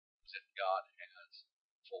God has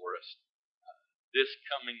for us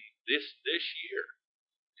this year.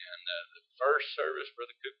 And the first service,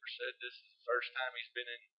 Brother Cooper said this is the first time he's been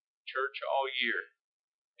in church all year.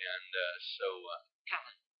 And so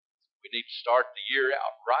we need to start the year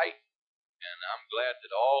out right. And I'm glad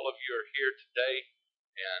that all of you are here today.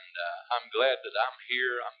 And I'm glad that I'm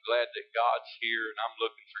here. I'm glad that God's here. And I'm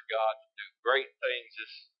looking for God to do great things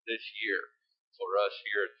this year for us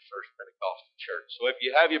here at the First Pentecostal Church. So if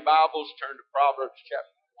you have your Bibles, turn to Proverbs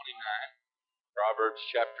chapter 29. Proverbs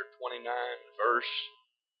chapter 29, verse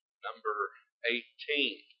number 18.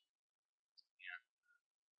 And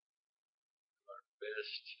do our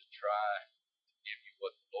best to try to give you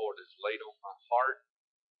what the Lord has laid on my heart.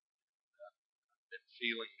 I've been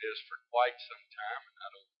feeling this for quite some time, and I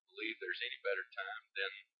don't believe there's any better time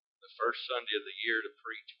than the first Sunday of the year to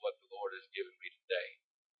preach what the Lord has given me today.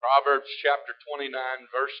 Proverbs chapter 29,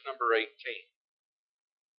 verse number 18.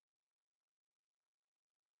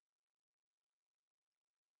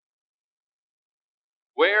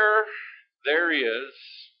 Where there is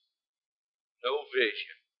no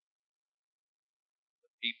vision,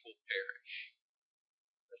 the people perish.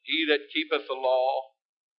 But he that keepeth the law,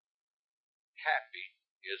 happy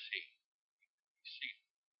is he. See,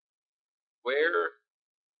 where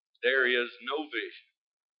there is no vision,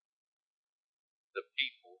 the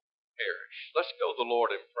people perish. Let's go to the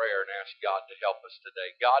Lord in prayer and ask God to help us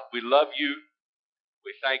today. God, we love you.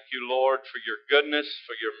 We thank you, Lord, for your goodness,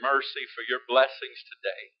 for your mercy, for your blessings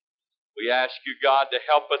today. We ask you, God, to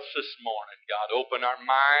help us this morning. God, open our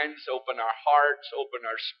minds, open our hearts, open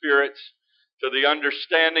our spirits to the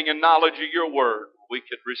understanding and knowledge of your word. We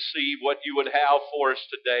could receive what you would have for us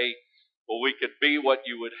today, or we could be what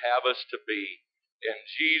you would have us to be. In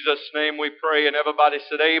Jesus' name we pray, and everybody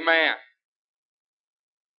said amen.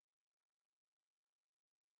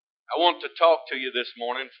 I want to talk to you this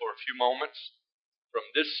morning for a few moments from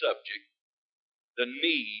this subject, the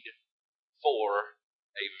need for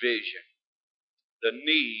a vision. The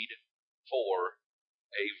need for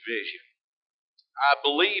a vision. I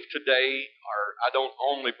believe today, or I don't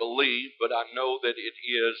only believe, but I know that it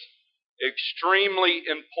is extremely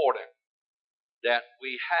important that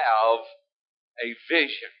we have a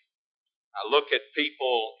vision. I look at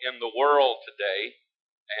people in the world today,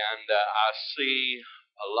 and I see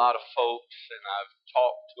a lot of folks, and I've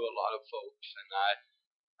talked to a lot of folks, and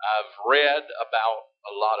I've read about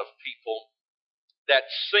a lot of people that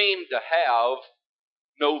seem to have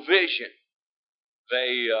no vision.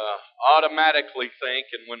 They automatically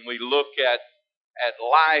think, and when we look at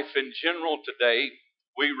life in general today,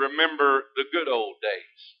 we remember the good old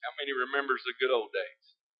days. How many remembers the good old days?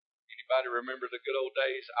 Anybody remember the good old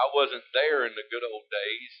days? I wasn't there in the good old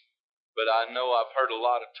days, but I know I've heard a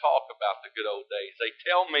lot of talk about the good old days. They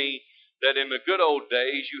tell me that in the good old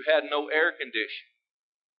days you had no air conditioning.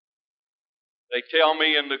 They tell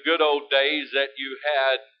me in the good old days that you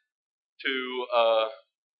had to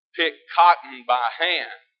pick cotton by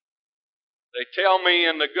hand. They tell me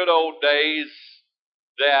in the good old days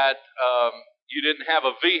that you didn't have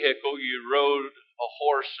a vehicle, you rode a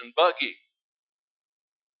horse and buggy.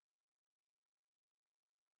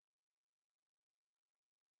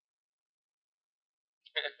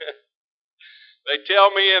 They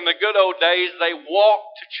tell me in the good old days they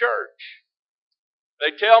walked to church.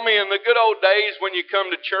 They tell me in the good old days when you come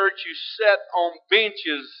to church you sat on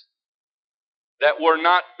benches that were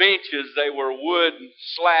not benches, they were wood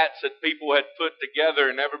slats that people had put together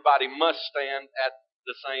and everybody must stand at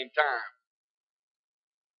the same time.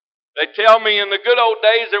 They tell me in the good old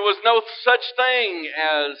days there was no such thing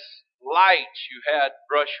as lights. You had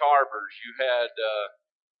brush harbors. You had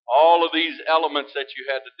all of these elements that you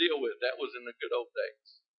had to deal with. That was in the good old days.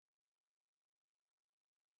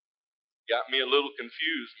 Got me a little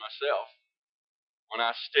confused myself. When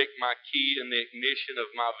I stick my key in the ignition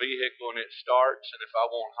of my vehicle and it starts, and if I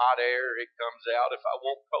want hot air, it comes out. If I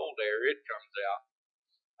want cold air, it comes out.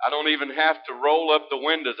 I don't even have to roll up the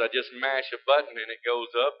windows. I just mash a button and it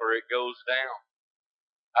goes up or it goes down.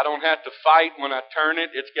 I don't have to fight when I turn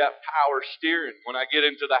it. It's got power steering. When I get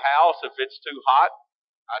into the house, if it's too hot,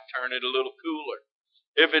 I turn it a little cooler.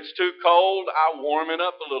 If it's too cold, I warm it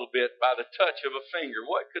up a little bit by the touch of a finger.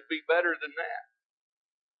 What could be better than that?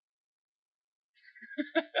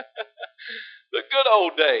 The good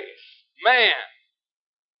old days. Man,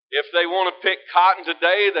 if they want to pick cotton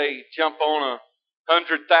today, they jump on a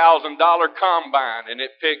 $100,000 combine and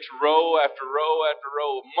it picks row after row after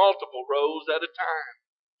row, multiple rows at a time.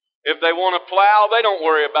 If they want to plow, they don't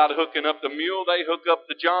worry about hooking up the mule, they hook up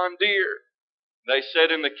the John Deere. They sit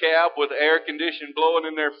in the cab with air conditioning blowing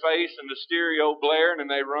in their face and the stereo blaring and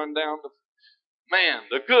they run down the Man,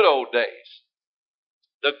 the good old days.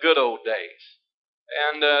 The good old days.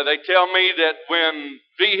 And they tell me that when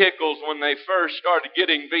they first started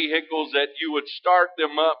getting vehicles, that you would start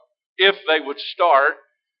them up, if they would start,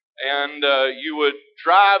 and you would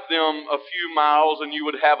drive them a few miles and you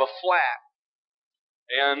would have a flat.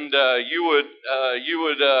 And you would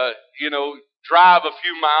drive a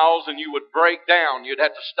few miles and you would break down. You'd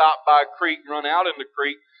have to stop by a creek, run out in the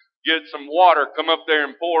creek, get some water, come up there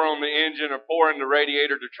and pour on the engine or pour in the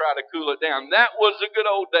radiator to try to cool it down. That was the good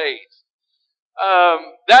old days.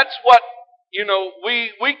 That's what,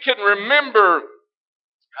 we can remember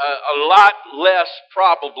a lot less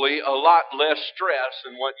stress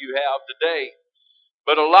than what you have today.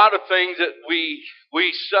 But a lot of things that we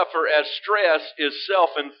suffer as stress is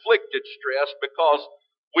self-inflicted stress because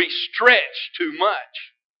we stretch too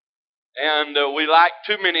much. And we like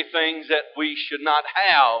too many things that we should not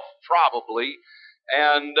have, probably.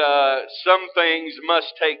 And some things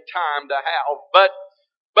must take time to have.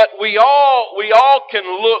 But we all can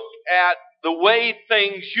look at the way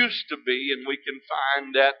things used to be, and we can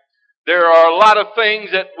find that there are a lot of things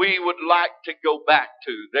that we would like to go back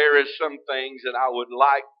to. There is some things that I would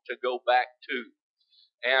like to go back to.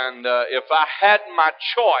 And if I had my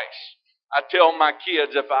choice, I tell my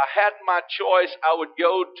kids, if I had my choice, I would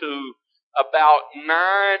go to about 9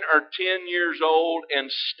 or 10 years old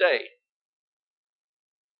and stay.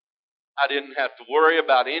 I didn't have to worry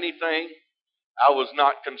about anything. I was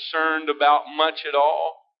not concerned about much at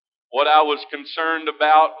all. What I was concerned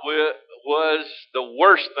about was the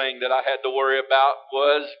worst thing that I had to worry about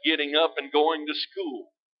was getting up and going to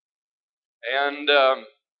school. And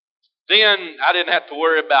then I didn't have to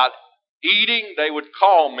worry about eating. They would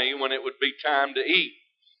call me when it would be time to eat.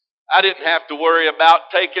 I didn't have to worry about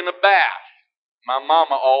taking a bath. My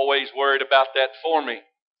mama always worried about that for me.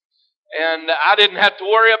 And I didn't have to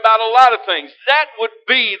worry about a lot of things. That would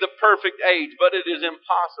be the perfect age, but it is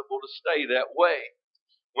impossible to stay that way.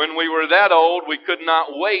 When we were that old, we could not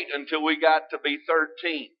wait until we got to be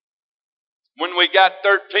 13. When we got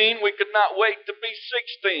 13, we could not wait to be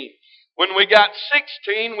 16. When we got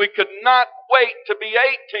 16, we could not wait to be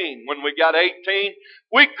 18. When we got 18,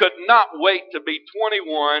 we could not wait to be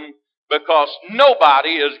 21 because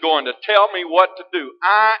nobody is going to tell me what to do.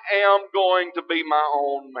 I am going to be my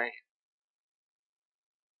own man.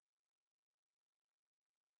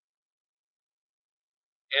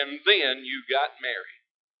 And then you got married.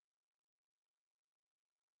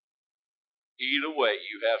 Either way,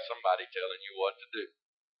 you have somebody telling you what to do.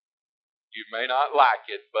 You may not like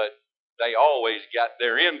it, but they always got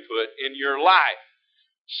their input in your life.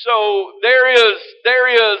 So there is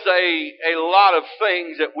a lot of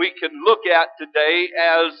things that we can look at today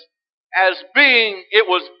as being, it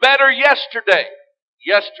was better yesterday.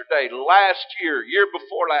 Yesterday, last year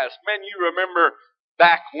before last. Man, you remember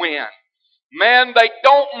back when. Man, they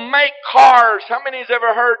don't make cars. How many has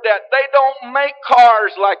ever heard that? They don't make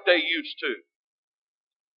cars like they used to.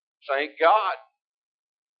 Thank God.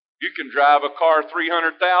 You can drive a car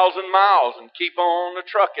 300,000 miles and keep on the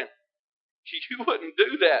trucking. You wouldn't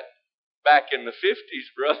do that back in the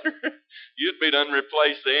 50s, brother. You'd be done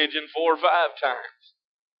replaced the engine 4 or 5 times.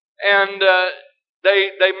 And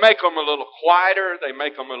they make them a little quieter. They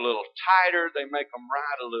make them a little tighter. They make them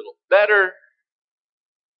ride a little better.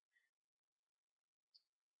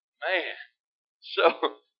 Man, so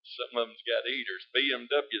some of them's got heaters.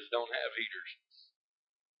 BMWs don't have heaters.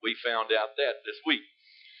 We found out that this week.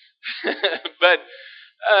 But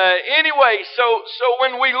anyway, so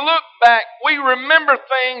when we look back, we remember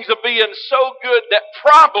things of being so good that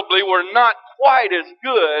probably were not quite as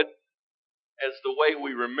good as the way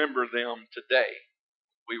we remember them today.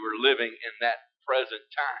 We were living in that present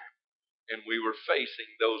time, and we were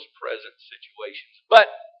facing those present situations.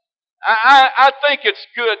 But I think it's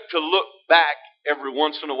good to look back every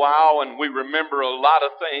once in a while, and we remember a lot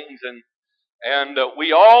of things, and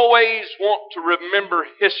we always want to remember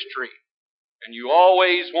history, and you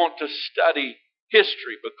always want to study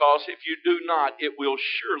history, because if you do not, it will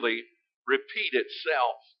surely repeat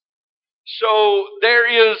itself. So there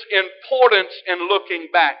is importance in looking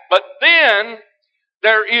back, but then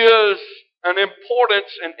there is an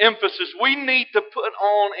importance and emphasis we need to put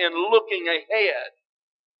on in looking ahead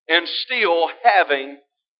and still having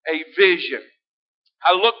a vision.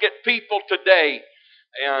 I look at people today,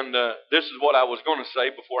 and this is what I was going to say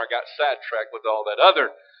before I got sidetracked with all that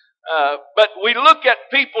other. But we look at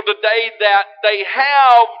people today that they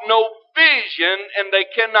have no vision, and they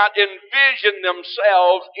cannot envision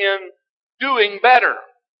themselves in doing better.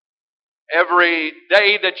 Every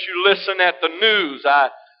day that you listen at the news, I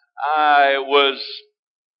was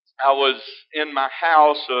in my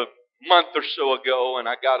house month or so ago, and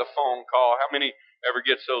I got a phone call. How many ever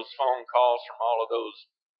gets those phone calls from all of those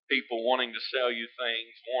people wanting to sell you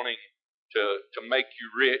things, wanting to make you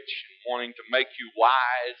rich, wanting to make you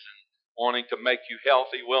wise, and wanting to make you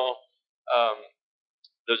healthy? Well,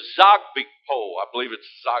 the Silsbee poll, I believe it's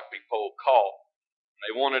the Silsbee poll, called.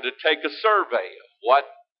 They wanted to take a survey of what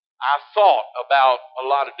I thought about a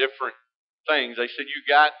lot of different things. They said, "You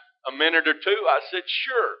got a minute or two?" I said,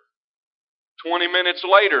 "Sure." 20 minutes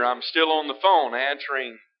later, I'm still on the phone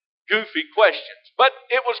answering goofy questions. But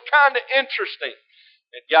it was kind of interesting.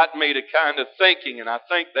 It got me to kind of thinking, and I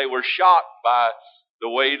think they were shocked by the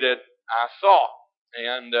way that I thought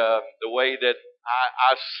and the way that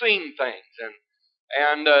I've seen things.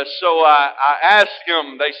 So I asked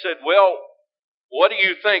them, they said, "Well, what do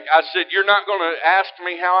you think?" I said, "You're not going to ask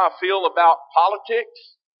me how I feel about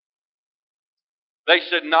politics?" They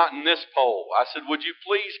said, "Not in this poll." I said, "Would you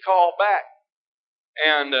please call back?"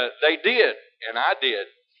 And they did, and I did,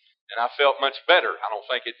 and I felt much better. I don't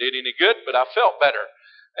think it did any good, but I felt better.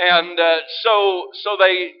 And so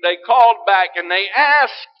they called back and they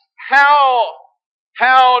asked, how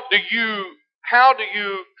do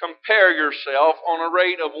you compare yourself on a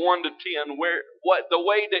rate of 1 to 10? What the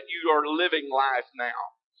way that you are living life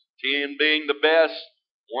now? 10 being the best,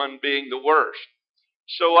 1 being the worst.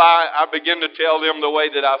 So I began to tell them the way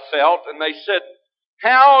that I felt, and they said,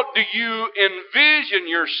 "How do you envision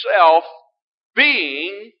yourself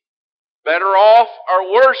being better off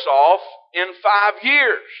or worse off in 5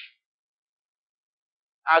 years?"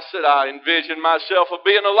 I said, "I envision myself of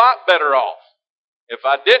being a lot better off. If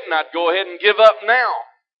I didn't, I'd go ahead and give up now."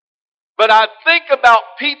 But I think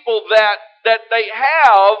about people that they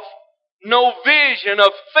have no vision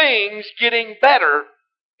of things getting better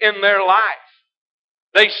in their life.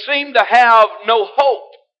 They seem to have no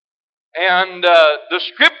hope. And the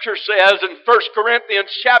scripture says in First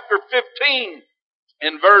Corinthians chapter 15,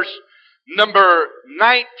 in verse number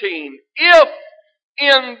 19, "If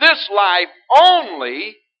in this life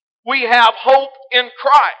only we have hope in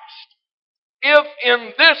Christ." If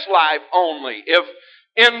in this life only, if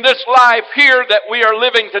in this life here that we are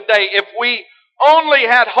living today, if we only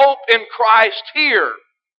had hope in Christ here,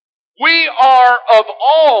 we are of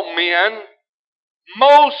all men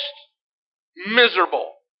most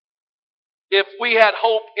miserable. If we had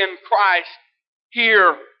hope in Christ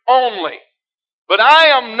here only. But I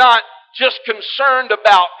am not just concerned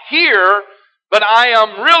about here, but I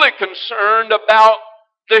am really concerned about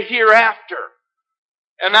the hereafter.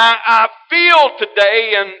 And I feel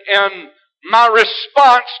today, and my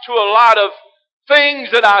response to a lot of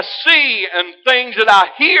things that I see and things that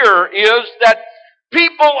I hear, is that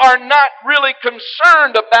people are not really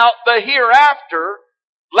concerned about the hereafter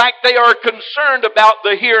like they are concerned about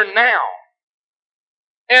the here now.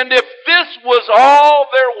 And if this was all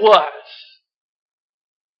there was,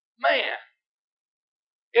 man,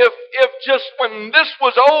 if just when this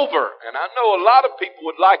was over, and I know a lot of people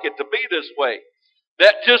would like it to be this way,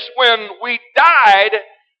 that just when we died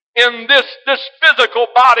in this physical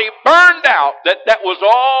body burned out, that was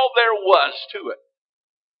all there was to it.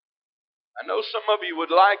 I know some of you would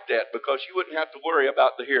like that because you wouldn't have to worry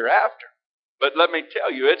about the hereafter. But let me tell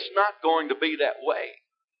you, it's not going to be that way.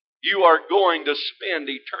 You are going to spend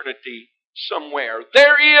eternity somewhere.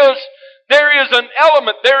 There is an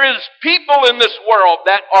element, there is people in this world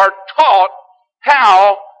that are taught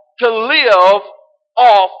how to live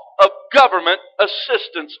off of government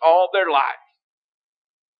assistance all their life.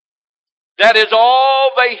 That is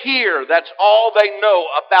all they hear. That's all they know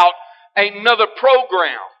about another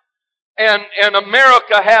program. And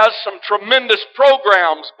America has some tremendous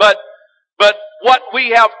programs, but what we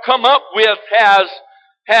have come up with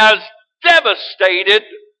has devastated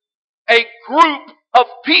a group of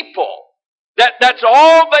people. That's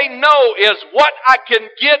all they know is what I can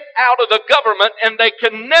get out of the government, and they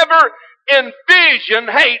can never envision,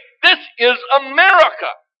 hey, this is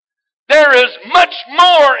America. There is much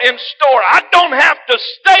more in store. I don't have to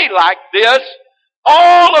stay like this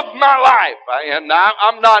all of my life. And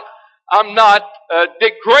I'm not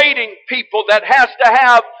degrading people that has to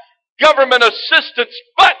have government assistance,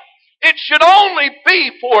 but it should only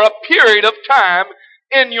be for a period of time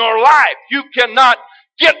in your life. You cannot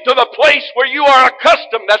get to the place where you are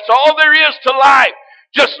accustomed. That's all there is to life.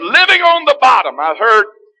 Just living on the bottom. I heard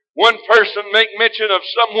one person make mention of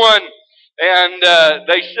someone, and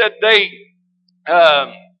they said they,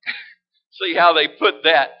 see how they put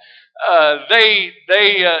that. They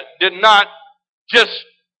did not just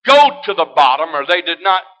go to the bottom, or they did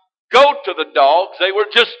not go to the dogs. They were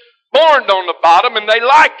just born on the bottom, and they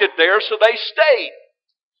liked it there, so they stayed.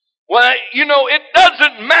 Well, you know, it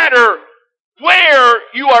doesn't matter where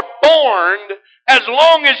you are born, as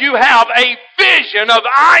long as you have a vision of,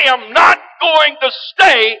 I am not going to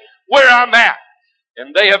stay where I'm at.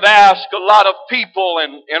 And they have asked a lot of people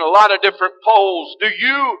in a lot of different polls, do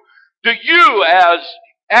you, as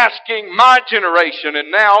asking my generation, and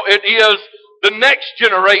now it is the next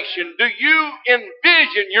generation, do you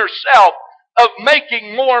envision yourself of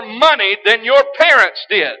making more money than your parents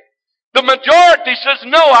did? The majority says,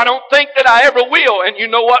 no, I don't think that I ever will. And you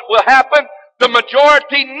know what will happen? The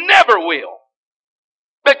majority never will.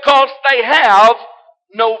 Because they have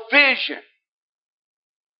no vision.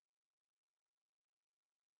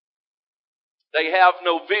 They have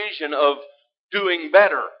no vision of doing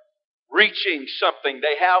better, reaching something.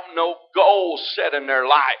 They have no goal set in their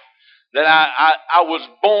life. That I was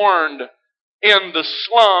born in the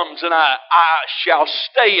slums and I shall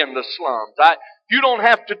stay in the slums. You don't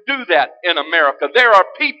have to do that in America. There are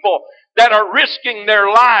people that are risking their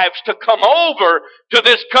lives to come over to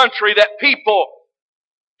this country that people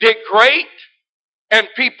degrade and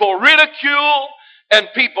people ridicule and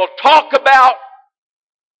people talk about.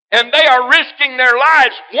 And they are risking their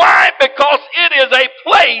lives. Why? Because it is a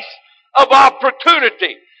place of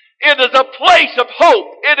opportunity. It is a place of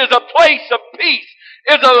hope. It is a place of peace.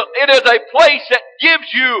 It is a place that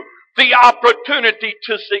gives you the opportunity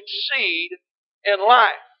to succeed in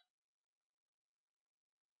life.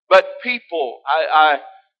 But people, I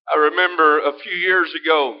remember a few years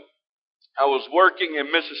ago, I was working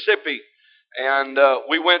in Mississippi, and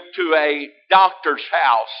we went to a doctor's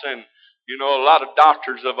house, and you know, a lot of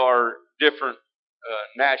doctors of our different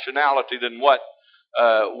nationality than what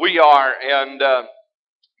we are, and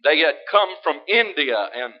they had come from India,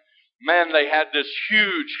 and man, they had this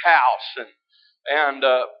huge house and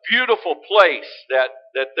a beautiful place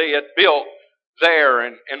that they had built there,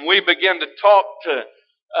 and we began to talk to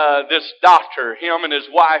this doctor. Him and his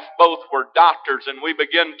wife both were doctors, and we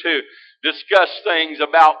began to discuss things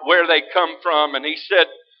about where they come from, and he said,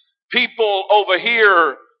 people over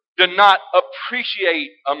here do not appreciate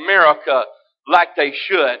America like they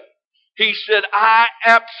should. He said, I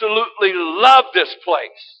absolutely love this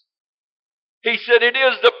place. He said, it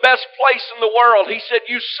is the best place in the world. He said,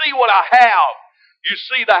 you see what I have. You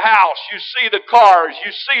see the house. You see the cars.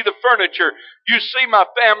 You see the furniture. You see my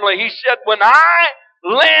family. He said, when I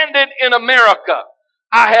landed in America,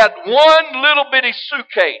 I had one little bitty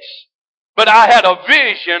suitcase, but I had a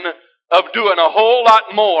vision of doing a whole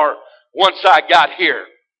lot more once I got here.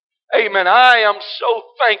 Amen. I am so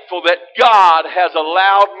thankful that God has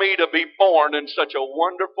allowed me to be born in such a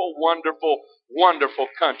wonderful, wonderful, wonderful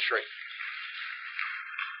country.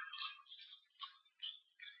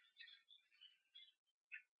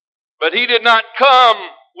 But he did not come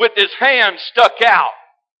with his hand stuck out.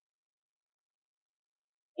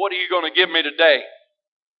 What are you going to give me today?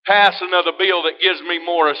 Pass another bill that gives me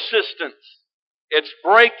more assistance. It's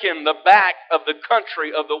breaking the back of the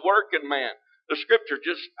country of the working man. The scripture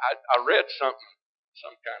I read something,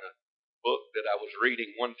 some kind of book that I was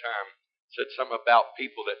reading one time, said something about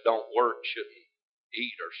people that don't work shouldn't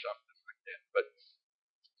eat or something like that.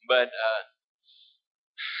 But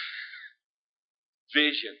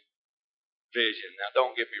vision. Now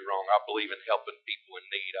don't get me wrong, I believe in helping people in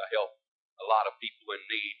need. I help a lot of people in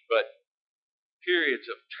need, but periods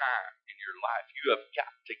of time in your life, you have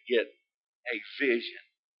got to get a vision.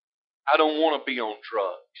 I don't want to be on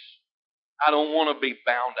drugs. I don't want to be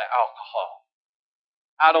bound to alcohol.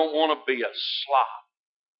 I don't want to be a slob.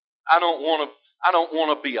 I don't want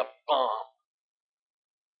to be a bum.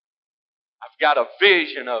 I've got a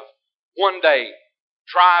vision of one day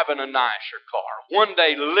driving a nicer car, one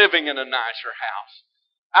day living in a nicer house.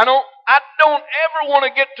 I don't ever want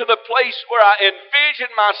to get to the place where I envision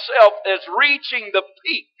myself as reaching the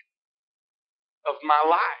peak of my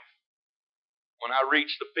life. When I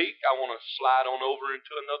reach the peak, I want to slide on over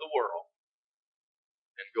into another world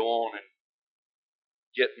and go on and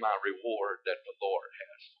get my reward that the Lord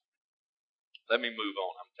has. Let me move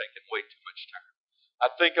on. I'm taking way too much time. I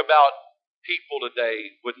think about people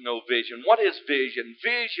today with no vision. What is vision?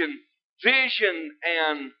 Vision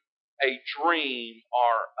and a dream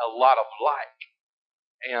are a lot of like.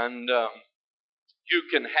 And you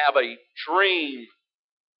can have a dream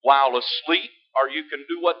while asleep, or you can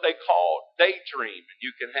do what they call daydream, and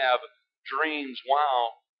you can have dreams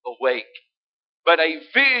while awake. But a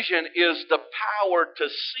vision is the power to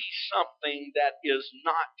see something that is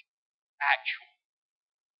not actual.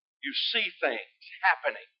 You see things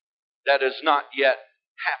happening that has not yet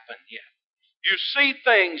happened yet. You see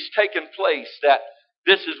things taking place that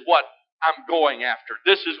this is what I'm going after.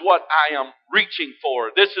 This is what I am reaching for.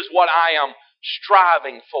 This is what I am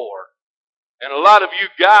striving for. And a lot of you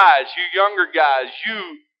guys, you younger guys,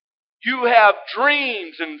 you have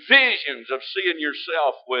dreams and visions of seeing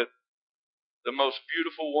yourself with the most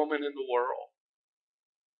beautiful woman in the world.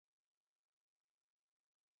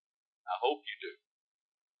 I hope you do.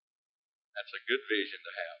 That's a good vision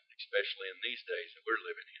to have, especially in these days that we're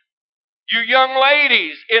living in. You young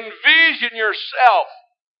ladies, envision yourself.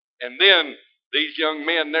 And then these young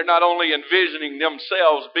men, they're not only envisioning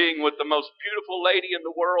themselves being with the most beautiful lady in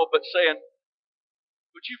the world, but saying,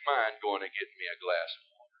 would you mind going and getting me a glass of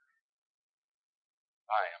water?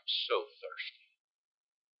 I am so thirsty.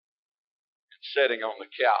 And sitting on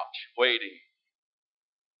the couch, waiting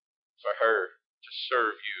for her to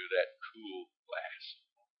serve you that cool glass.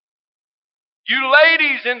 You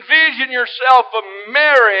ladies, envision yourself of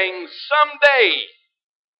marrying someday.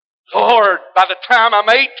 Lord, by the time I'm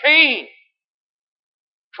 18,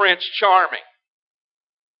 Prince Charming.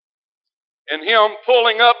 And him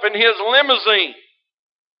pulling up in his limousine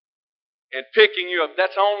and picking you up.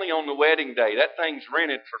 That's only on the wedding day. That thing's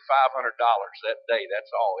rented for $500 that day.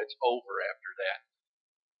 That's all. It's over after that.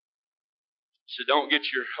 So don't get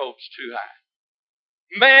your hopes too high.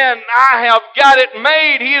 Man, I have got it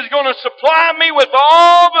made. He is going to supply me with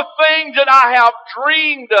all the things that I have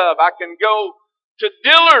dreamed of. I can go to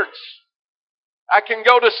Dillard's. I can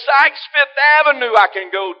go to Sykes Fifth Avenue. I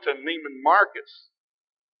can go to Neiman Marcus.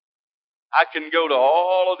 I can go to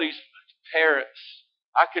all of these Paris.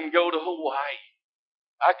 I can go to Hawaii.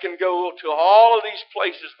 I can go to all of these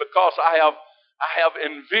places because I have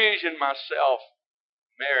envisioned myself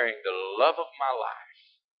marrying the love of my life.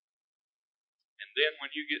 And then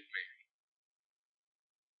when you get married,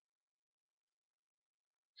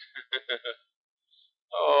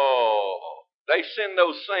 oh, they send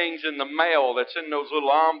those things in the mail that's in those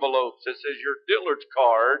little envelopes that says your Dillard's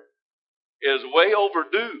card is way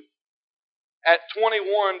overdue at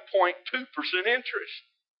 21.2% interest.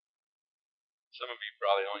 Some of you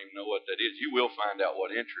probably don't even know what that is. You will find out what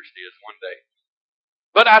interest is one day.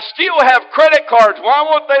 But I still have credit cards. Why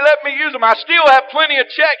won't they let me use them? I still have plenty of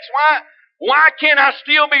checks. Why can't I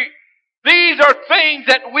still be? These are things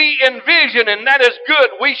that we envision, and that is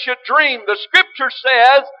good. We should dream. The Scripture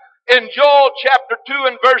says in Joel chapter 2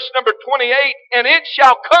 and verse number 28, and it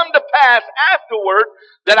shall come to pass afterward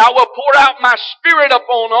that I will pour out my Spirit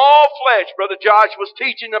upon all flesh. Brother Josh was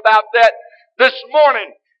teaching about that this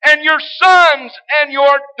morning. And your sons and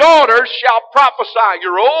your daughters shall prophesy.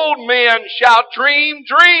 Your old men shall dream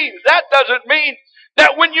dreams. That doesn't mean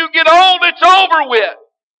that when you get old, it's over with.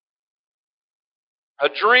 A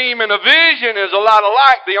dream and a vision is a lot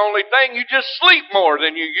alike. The only thing, you just sleep more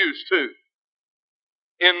than you used to.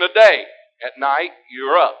 In the day. At night,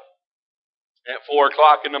 you're up. At 4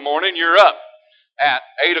 o'clock in the morning, you're up. At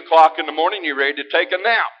 8 o'clock in the morning, you're ready to take a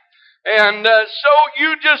nap. And so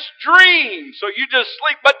you just dream. So you just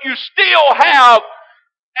sleep. But you still have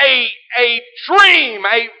a dream,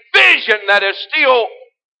 a vision that is still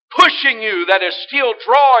pushing you, that is still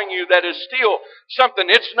drawing you, that is still something.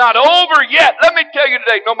 It's not over yet. Let me tell you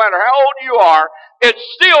today, no matter how old you are, it's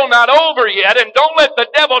still not over yet. And don't let the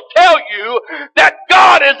devil tell you that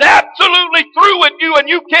God is absolutely through with you and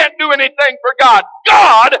you can't do anything for God.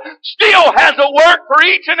 God still has a work for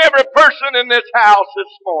each and every person in this house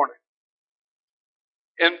this morning.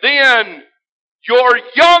 And then your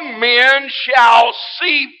young men shall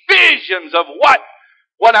see visions of what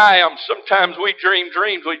I am. Sometimes we dream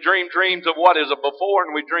dreams. We dream dreams of what is before,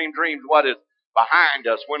 and we dream dreams of what is behind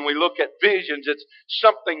us. When we look at visions, it's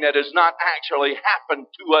something that has not actually happened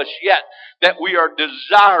to us yet, that we are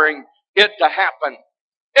desiring it to happen.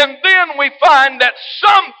 And then we find that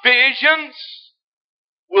some visions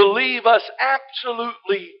will leave us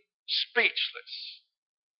absolutely speechless.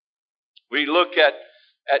 We look at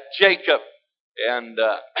Jacob, and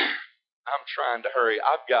I'm trying to hurry.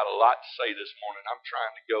 I've got a lot to say this morning. I'm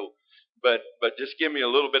trying to go, but just give me a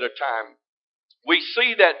little bit of time. We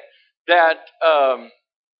see that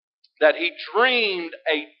he dreamed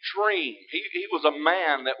a dream. He was a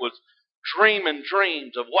man that was dreaming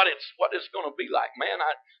dreams of what it's going to be like. Man,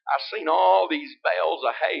 I've seen all these bales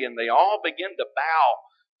of hay, and they all begin to bow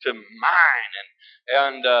to mine,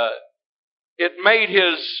 and it made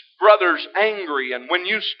his brothers angry. And when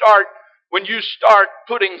you start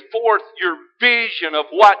putting forth your vision of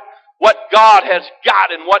what God has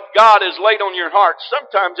got and what God has laid on your heart,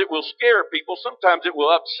 sometimes it will scare people, sometimes it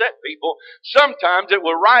will upset people, sometimes it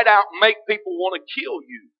will right out and make people want to kill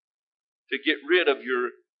you to get rid of your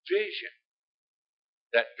vision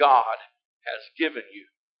that God has given you.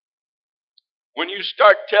 When you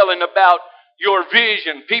start telling about your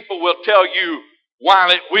vision, people will tell you,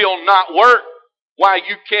 while it will not work, why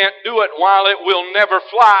you can't do it, why it will never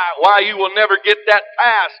fly, why you will never get that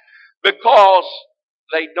pass, because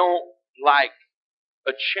they don't like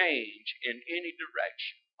a change in any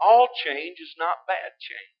direction. All change is not bad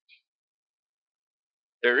change.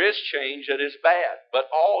 There is change that is bad, but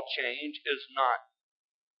all change is not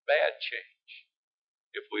bad change.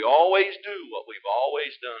 If we always do what we've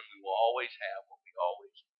always done, we will always have what we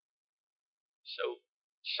always do. So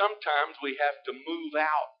sometimes we have to move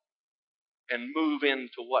out and move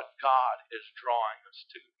into what God is drawing us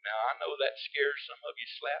to. Now, I know that scares some of you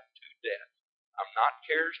slap to death. I'm not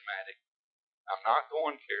charismatic. I'm not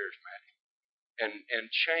going charismatic.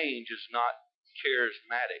 And change is not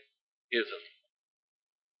charismatic-ism.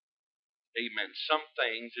 Amen. Some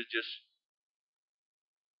things are just,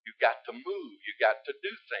 you got to move. You got to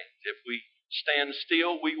do things. If we stand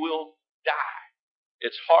still, we will die.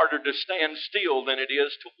 It's harder to stand still than it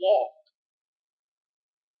is to walk.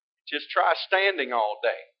 Just try standing all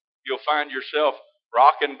day. You'll find yourself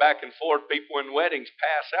rocking back and forth. People in weddings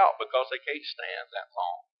pass out because they can't stand that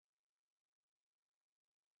long.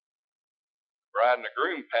 The bride and the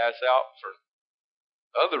groom pass out for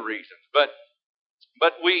other reasons. But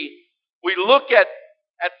we look at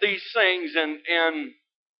these things and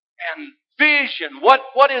vision.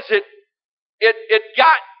 What is it?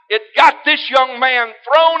 It got this young man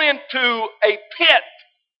thrown into a pit.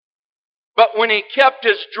 But when he kept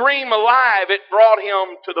his dream alive, it brought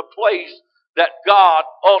him to the place that God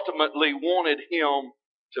ultimately wanted him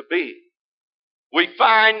to be. We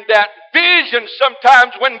find that vision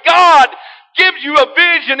sometimes, when God gives you a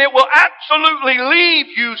vision, it will absolutely leave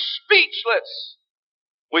you speechless.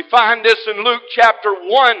 We find this in Luke chapter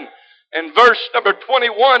 1 and verse number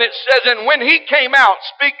 21. It says, and when he came out,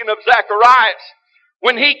 speaking of Zacharias,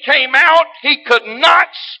 when he came out, he could not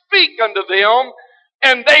speak unto them,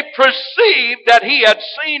 and they perceived that he had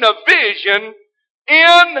seen a vision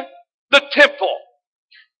in the temple.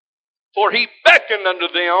 For he beckoned unto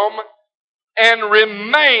them and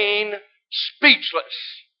remained speechless.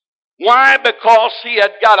 Why? Because he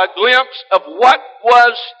had got a glimpse of what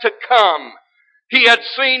was to come. He had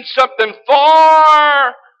seen something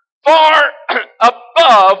far, far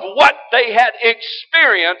above what they had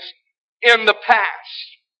experienced in the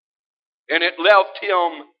past. And it left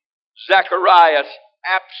him, Zacharias,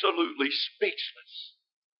 absolutely speechless.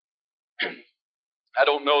 I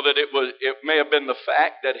don't know that it may have been the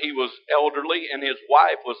fact that he was elderly and his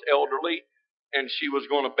wife was elderly and she was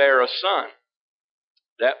going to bear a son.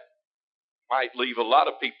 That might leave a lot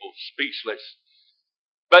of people speechless.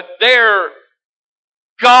 But there,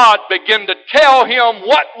 God began to tell him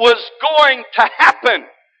what was going to happen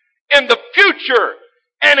in the future.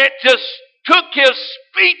 And it just took his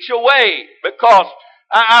speech away, because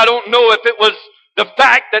I don't know if it was the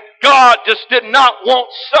fact that God just did not want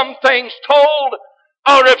some things told,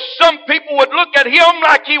 or if some people would look at him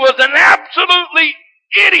like he was an absolutely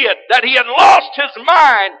idiot, that he had lost his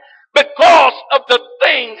mind because of the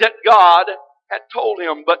things that God had told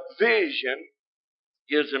him. But vision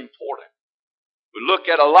is important. We look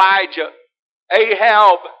at Elijah,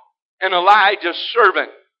 Ahab, and Elijah's servant.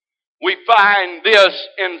 We find this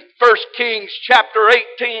in First Kings chapter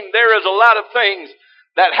 18. There is a lot of things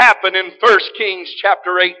that happen in First Kings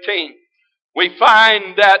chapter 18. We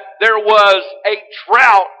find that there was a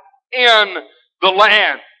drought in the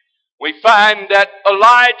land. We find that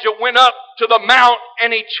Elijah went up to the mount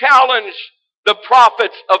and he challenged the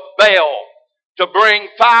prophets of Baal to bring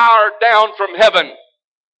fire down from heaven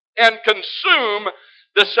and consume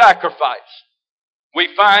the sacrifice. We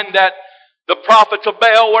find that the prophets of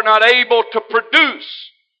Baal were not able to produce,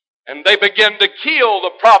 and they began to kill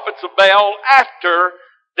the prophets of Baal after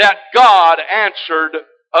that God answered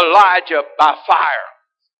Elijah by fire.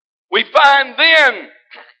 We find then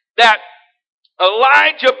that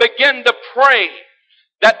Elijah began to pray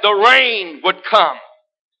that the rain would come.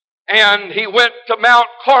 And he went to Mount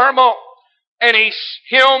Carmel, and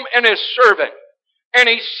him and his servant. And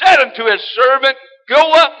he said unto his servant,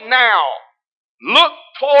 go up now, look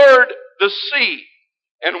toward the sea.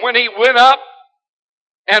 And when he went up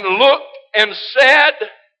and looked and said,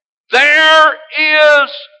 there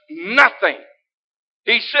is nothing.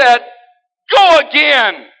 He said, go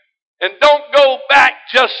again. And don't go back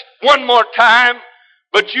just one more time,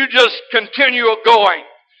 but you just continue going.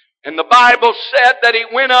 And the Bible said that he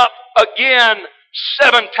went up again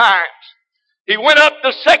 7 times. He went up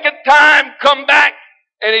the second time, come back,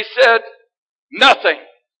 and he said, nothing.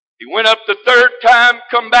 He went up the third time,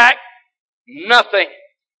 come back, nothing.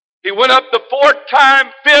 He went up the 4th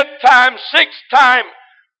time, 5th time, 6th time,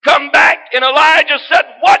 come back. And Elijah said,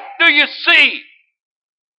 what do you see?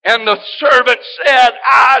 And the servant said,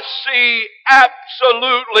 I see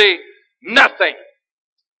absolutely nothing.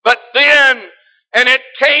 But then, and it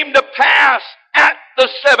came to pass at the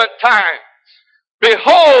seventh time,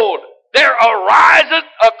 behold, there ariseth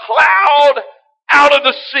a cloud out of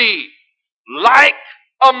the sea, like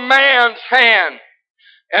a man's hand.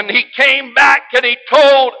 And he came back and he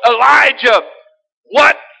told Elijah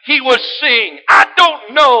what he was seeing. I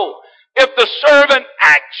don't know if the servant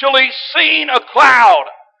actually seen a cloud,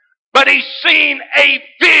 but he's seen a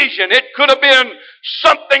vision. It could have been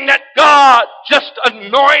something that God just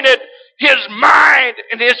anointed his mind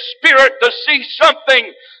and his spirit to see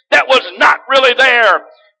something that was not really there.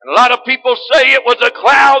 And a lot of people say it was a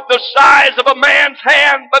cloud the size of a man's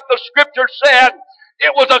hand, but the scripture said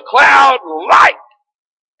it was a cloud like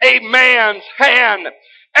a man's hand.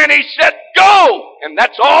 And he said, go! And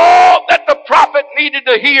that's all that the prophet needed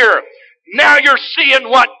to hear. Now you're seeing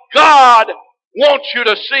what God wants you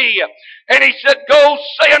to see. And he said, go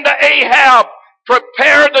say unto Ahab,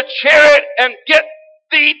 prepare the chariot and get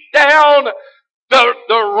thee down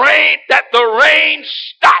the rain, that the rain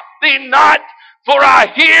stop thee not, for I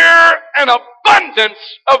hear an abundance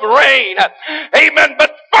of rain. Amen.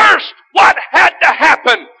 But first, what had to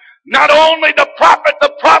happen? Not only the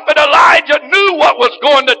prophet Elijah knew what was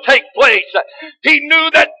going to take place. He knew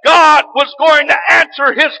that God was going to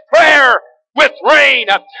answer his prayer with rain.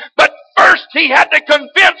 But first he had to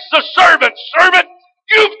convince the servant,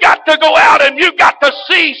 you've got to go out and you've got to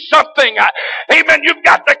see something. Amen. You've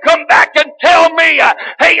got to come back and tell me,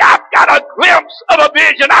 hey, I've got a glimpse of a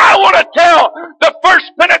vision. I want to tell the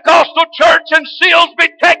First Pentecostal Church in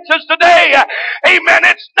Silsbee, Texas today, amen,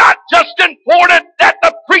 it's not just important that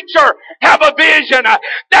the preacher have a vision,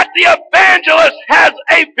 that the evangelist has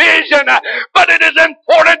a vision, but it is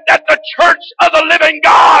important that the church of the living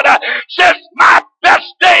God says, my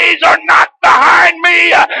best days are not behind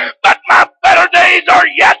me, but my better days are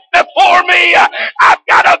yet before me. I've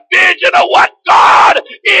got a vision of what God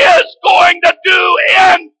is going to do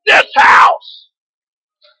in this house.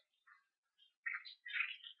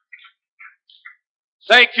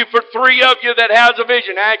 Thank you for 3 of you that has a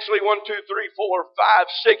vision. Actually, 1, 2, 3, 4, 5,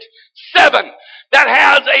 6, 7 that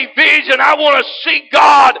has a vision. I want to see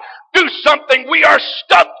God do something. We are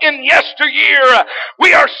stuck in yesteryear.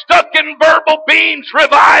 We are stuck in verbal beans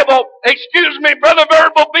revival. Excuse me, brother,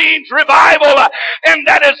 verbal beans revival. And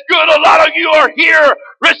that is good. A lot of you are here,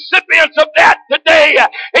 recipients of that today.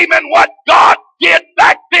 Amen. What God did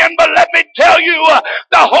back then, but let me tell you,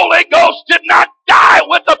 the Holy Ghost did not die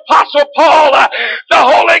with Apostle Paul. The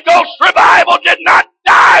Holy Ghost revival did not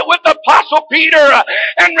die with Apostle Peter,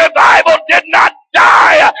 and revival did not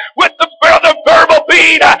die with the brother verbal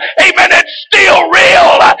bean. Amen. It's still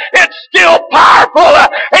real. It's still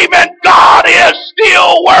powerful. Amen. God is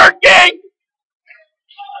still working.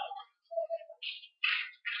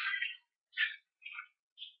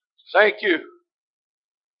 Thank you.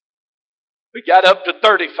 We got up to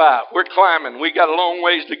 35. We're climbing. We got a long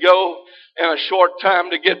ways to go and a short time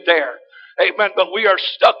to get there. Amen. But we are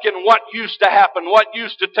stuck in what used to happen, what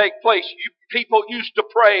used to take place. People used to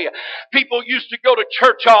pray. People used to go to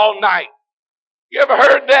church all night. You ever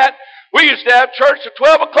heard that? We used to have church at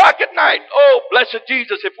 12 o'clock at night. Oh, blessed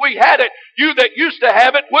Jesus, if we had it, you that used to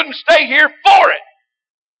have it wouldn't stay here for it.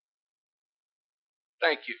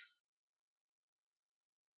 Thank you.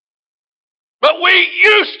 But we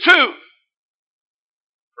used to.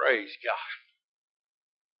 Praise God.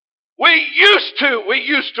 We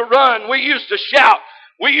used to run. We used to shout.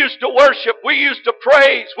 We used to worship. We used to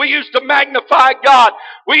praise. We used to magnify God.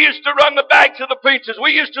 We used to run the backs of the preachers.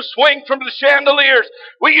 We used to swing from the chandeliers.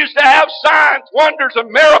 We used to have signs, wonders, and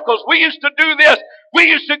miracles. We used to do this. We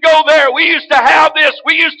used to go there. We used to have this.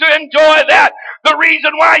 We used to enjoy that. The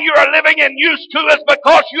reason why you are living in used to is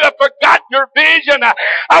because you have forgot your vision.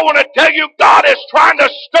 I want to tell you, God is trying to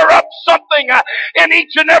stir up something in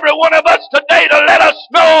each and every one of us today to let us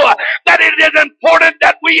know that it is important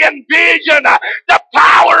that we envision the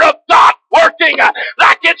power of God working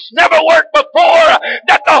like it's never worked before,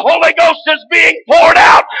 that the Holy Ghost is being poured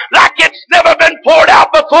out like it's never been poured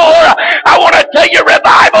out before. I want to tell you,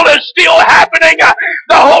 revival is still happening.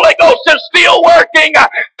 The Holy Ghost is still working.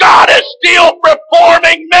 God is still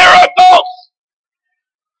performing miracles.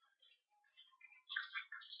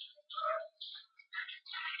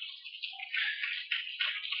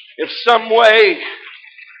 If some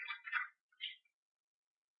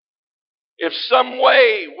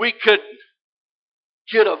way we could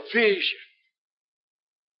get a vision.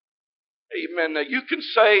 Amen. Now you can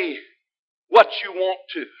say what you want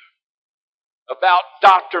to about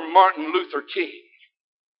Dr. Martin Luther King.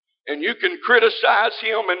 And you can criticize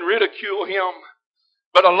him and ridicule him.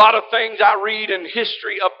 But a lot of things I read in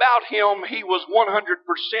history about him, he was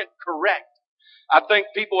 100% correct. I think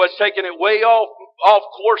people have taken it way off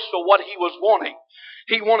course to what he was wanting.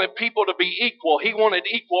 He wanted people to be equal. He wanted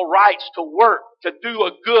equal rights to work, to do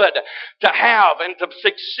a good, to have, and to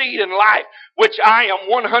succeed in life, which I am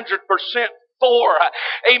 100% for.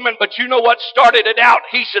 Amen. But you know what started it out?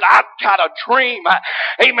 He said, I've got a dream.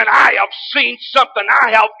 Amen. I have seen something.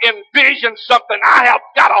 I have envisioned something. I have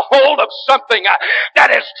got a hold of something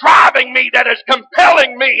that is driving me, that is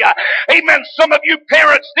compelling me. Amen. Some of you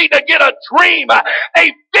parents need to get a dream,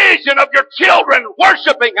 a vision of your children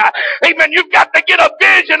worshiping. Amen. You've got to get a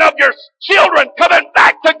vision of your children coming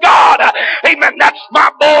back to God. Amen. That's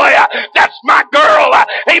my boy. That's my girl.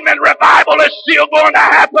 Amen. Revival is still going to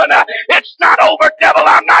happen. It's not over, devil.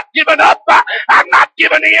 I'm not giving up. I'm not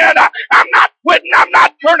giving in. I'm not quitting. I'm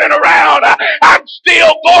not turning around. I'm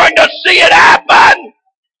still going to see it happen.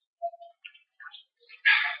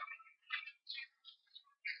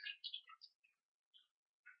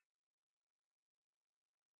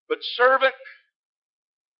 But servant,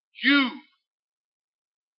 you,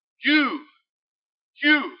 you,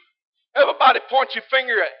 you. Everybody point your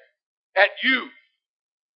finger at you.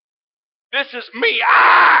 This is me.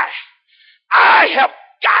 I have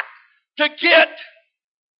got to get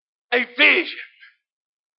a vision.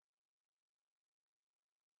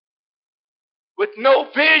 With no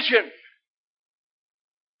vision,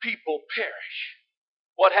 people perish.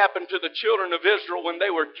 What happened to the children of Israel when they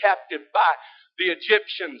were captive by the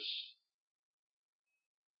Egyptians?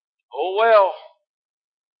 Oh well,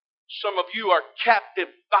 some of you are captive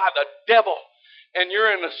by the devil, and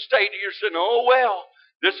you're in a state you're saying, oh well,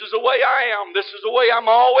 this is the way I am. This is the way I'm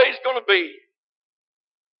always going to be.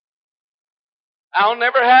 I'll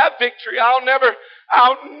never have victory. I'll never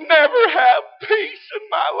have peace in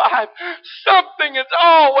my life. Something is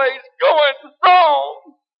always going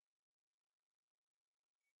wrong.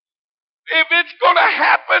 If it's going to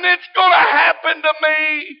happen, it's going to happen to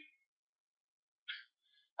me.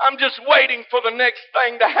 I'm just waiting for the next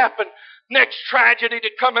thing to happen. Next tragedy to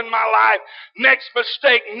come in my life. Next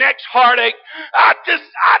mistake. Next heartache. I just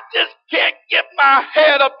can't get my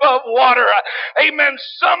head above water. Amen.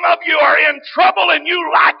 Some of you are in trouble and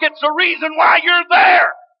you like it's the reason why you're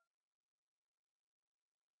there.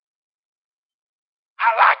 I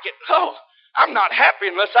like it. Oh, I'm not happy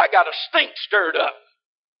unless I got a stink stirred up.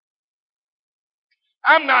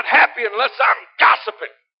 I'm not happy unless I'm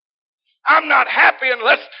gossiping. I'm not happy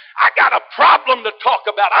unless I got a problem to talk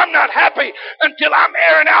about. I'm not happy until I'm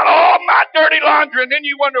airing out all my dirty laundry. And then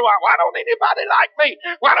you wonder why don't anybody like me?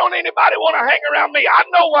 Why don't anybody want to hang around me? I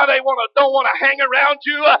know why they don't want to hang around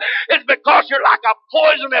you. It's because you're like a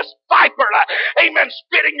poisonous viper. Amen.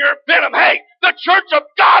 Spitting your venom. Hey, the church of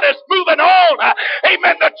God is moving on.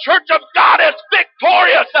 Amen. The church of God is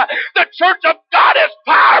victorious. The church of God is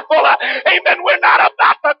powerful. Amen. We're not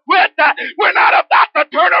about to quit. We're not about to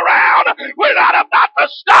turn around. We're not about to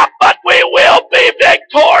stop, but we will be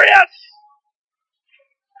victorious.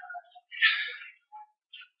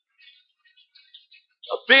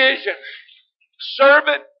 A vision.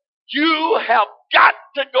 Servant, you have got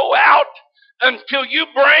to go out until you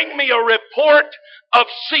bring me a report of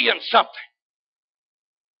seeing something.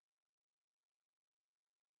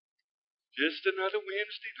 Just another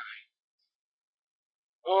Wednesday night.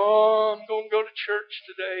 Oh, I'm going to go to church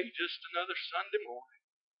today. Just another Sunday morning.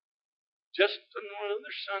 Just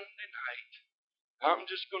another Sunday night. I'm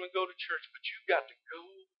just going to go to church. But you've got to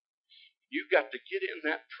go. You've got to get in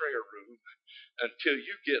that prayer room until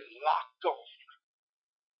you get locked on.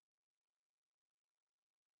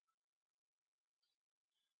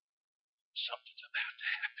 Something's about to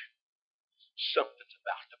happen. Something's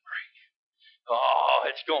about to break. Oh,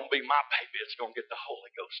 it's going to be my baby. It's going to get the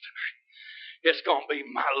Holy Ghost tonight. It's going to be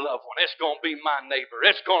my loved one. It's going to be my neighbor.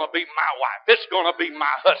 It's going to be my wife. It's going to be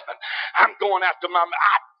my husband. I'm going after my...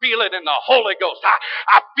 I feel it in the Holy Ghost.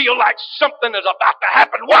 I feel like something is about to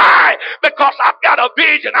happen. Why? Because I've got a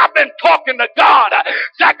vision. I've been talking to God.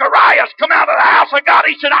 Zacharias come out of the house of God.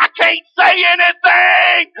 He said, I can't say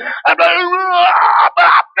anything. But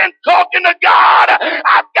I've been talking to God.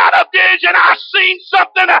 I've got a vision. I've seen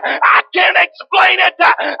something. I can't explain it.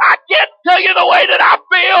 I can't tell you the way that I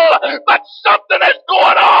feel. But something is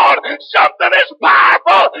going on. Something is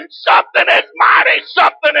powerful. Something is mighty.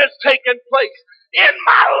 Something is taking place in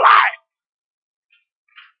my life.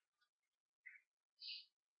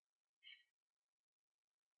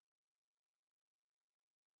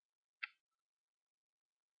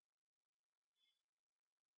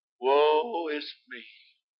 Woe is me.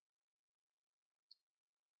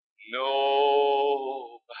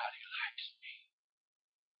 Nobody likes me.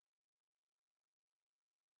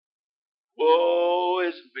 Woe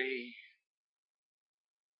is me.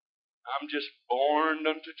 I'm just born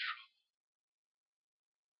unto trouble.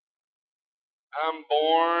 I'm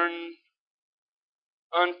born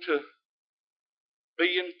unto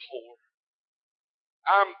being poor.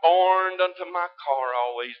 I'm born unto my car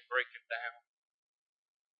always breaking down.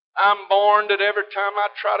 I'm born that every time I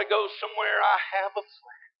try to go somewhere, I have a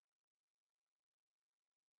flat.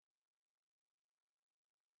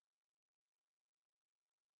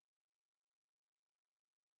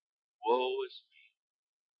 Woe is me.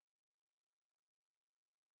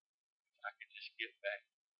 If I could just get back.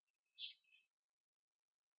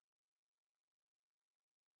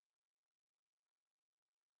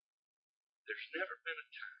 There's never been a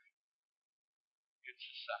time in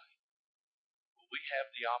society where we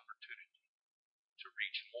have the opportunity to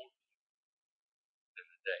reach more people than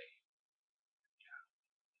today.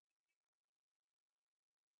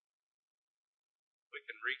 We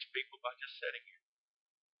can reach people by just sitting here.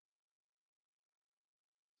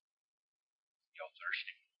 Y'all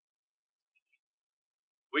thirsty?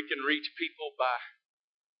 We can reach people by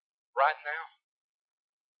right now.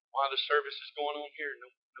 While the service is going on here,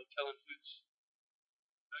 no telling who's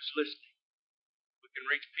listening. We can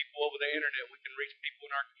reach people over the internet. We can reach people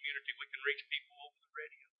in our community. We can reach people over the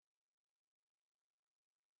radio.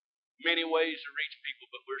 Many ways to reach people,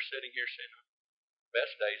 but we're sitting here saying, the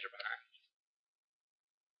best days are behind us.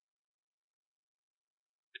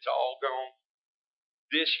 It's all gone.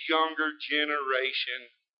 This younger generation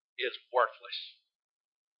is worthless.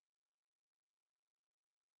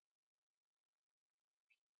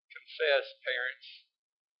 Confess, parents.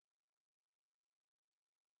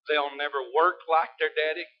 They'll never work like their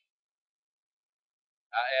daddy.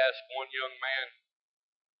 I asked one young man,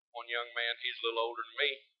 he's a little older than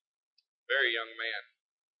me, very young man.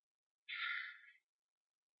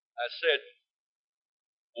 I said,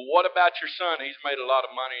 well, what about your son? He's made a lot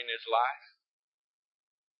of money in his life.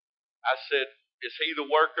 I said, is he the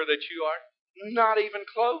worker that you are? Not even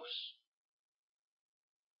close.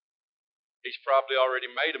 He's probably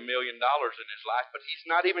already made $1 million in his life, but he's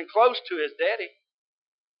not even close to his daddy.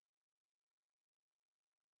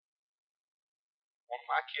 When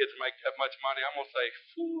my kids make that much money, I'm going to say,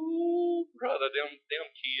 "Ooh, brother, them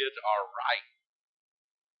kids are right."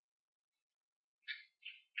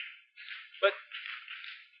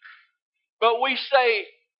 But we say,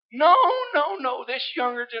 no, this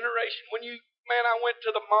younger generation. I went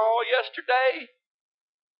to the mall yesterday.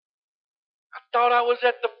 I thought I was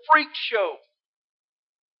at the freak show.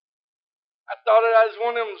 I thought I was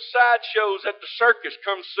one of them sideshows at the circus.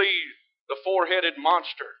 Come see the four-headed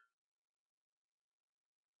monster.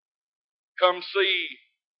 Come see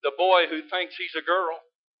the boy who thinks he's a girl.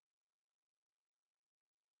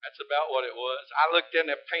 That's about what it was. I looked in,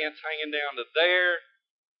 their pants hanging down to there,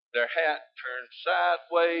 their hat turned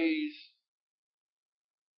sideways,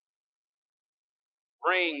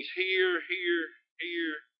 rings here.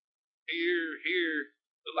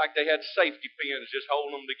 Looked like they had safety pins just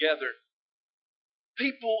holding them together.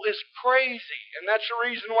 People is crazy, and that's the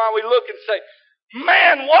reason why we look and say,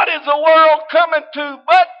 man, what is the world coming to?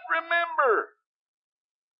 But remember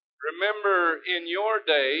in your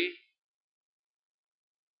day,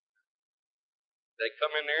 they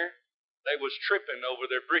come in there, they was tripping over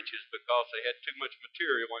their breeches because they had too much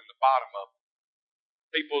material in the bottom of them.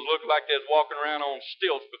 People looked like they was walking around on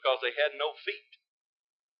stilts because they had no feet.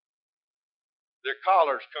 Their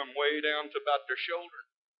collars come way down to about their shoulder.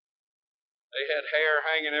 They had hair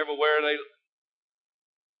hanging everywhere.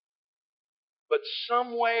 But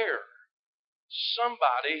somewhere,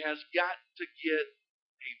 somebody has got to get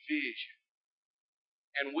a vision.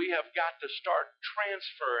 And we have got to start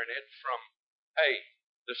transferring it from, hey,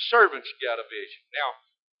 the servants got a vision.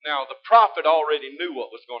 Now the prophet already knew what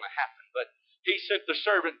was going to happen, but he sent the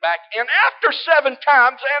servant back, and after 7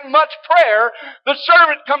 times and much prayer, the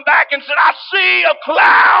servant come back and said, I see a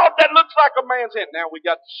cloud that looks like a man's head. Now we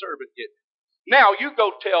got the servant getting it. Now you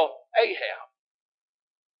go tell Ahab.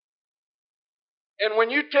 And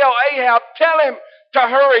when you tell Ahab, tell him to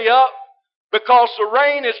hurry up because the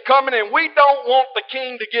rain is coming and we don't want the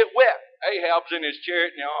king to get wet. Ahab's in his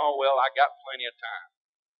chariot and, I got plenty of time.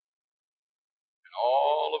 And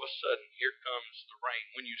all of a sudden, here comes the rain.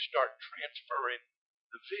 When you start transferring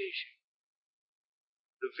the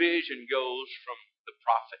vision goes from the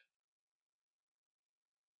prophet.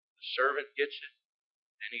 The servant gets it,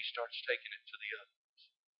 and he starts taking it to the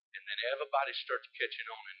others. And then everybody starts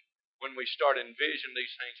catching on. And when we start envisioning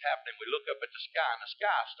these things happening, we look up at the sky, and the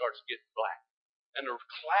sky starts getting black. And the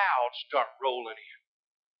clouds start rolling in.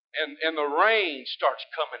 And the rain starts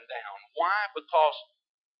coming down. Why? Because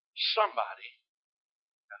somebody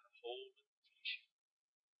got a hold of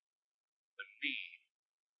need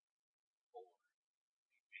for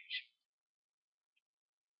vision.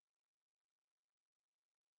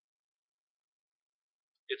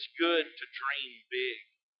 It's good to dream big.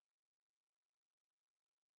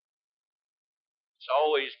 It's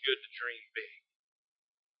always good to dream big.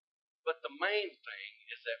 But the main thing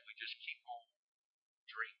is that we just keep on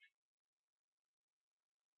dreaming.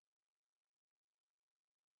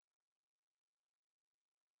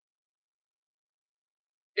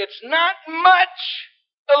 It's not much,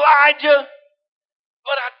 Elijah,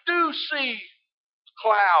 but I do see a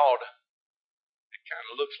cloud. It kind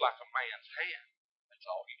of looks like a man's hand. That's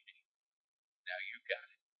all you need. Now you got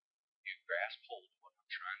it. You grasp hold of what I'm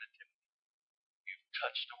trying to tell you. You've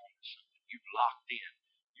touched on something. You've locked in.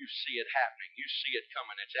 You see it happening. You see it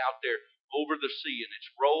coming. It's out there over the sea and it's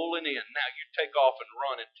rolling in. Now you take off and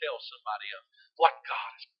run and tell somebody else what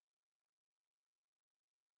God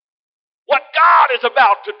is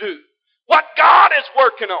about to do. What God is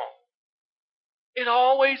working on. It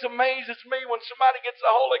always amazes me when somebody gets the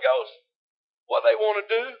Holy Ghost. What they want to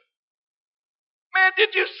do. Man,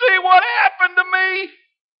 did you see what happened to me?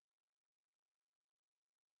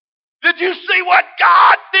 Did you see what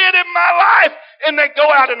God did in my life? And they go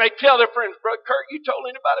out and they tell their friends, Brother Kurt, you told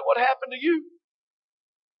anybody what happened to you?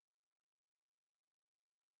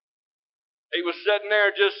 He was sitting there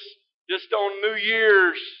just on New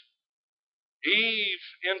Year's Eve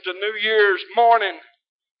into New Year's morning.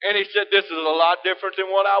 And he said, this is a lot different than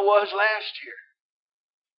what I was last year.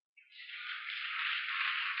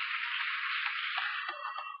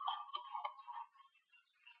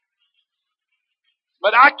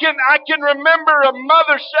 But I can remember a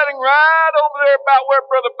mother sitting right over there about where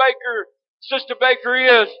Sister Baker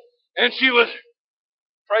is. And she was,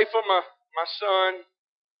 pray for my son.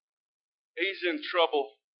 He's in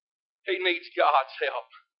trouble. He needs God's help.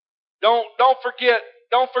 Don't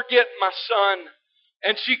forget my son.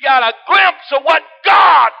 And she got a glimpse of what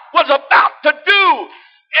God was about to do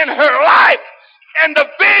in her life. And the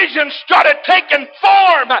vision started taking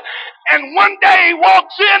form. And one day he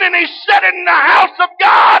walks in and he's sitting in the house of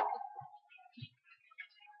God.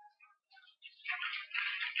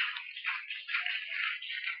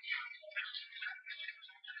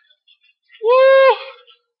 Woo!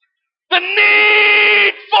 The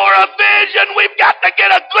need for a vision. We've got to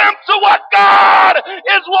get a glimpse of what God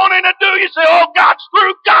is wanting to do. You say, oh, God's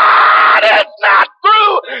through. God is not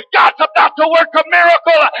through. God's about to work a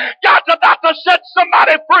miracle. God's about to set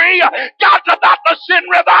somebody free. God's about to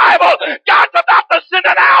send revival. God's about to send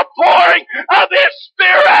an outpouring of His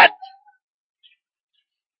Spirit.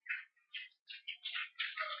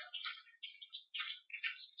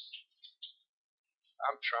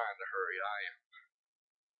 I'm trying to hurry.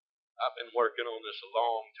 I've been working on this a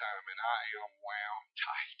long time, and I am wound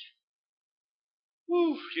tight.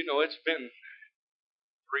 Whew, it's been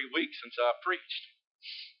 3 weeks since I preached.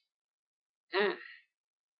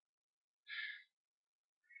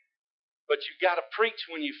 But you got to preach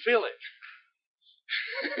when you feel it.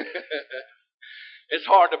 It's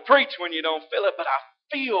hard to preach when you don't feel it, but I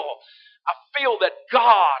feel that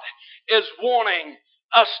God is wanting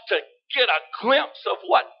us to get a glimpse of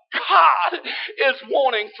what God is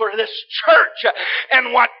wanting for this church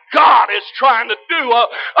and what God is trying to do.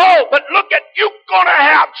 But look at, you're going to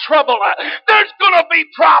have trouble. There's going to be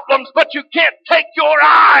problems, but you can't take your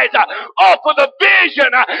eyes off of the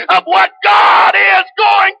vision of what God is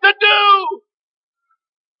going to do.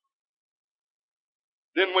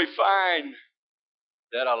 Then we find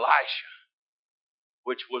that Elisha,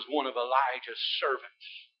 which was one of Elijah's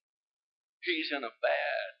servants, he's in a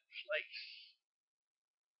bad place.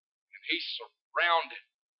 And he's surrounded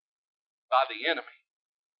by the enemy.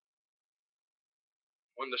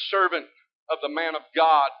 When the servant of the man of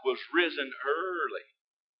God was risen early.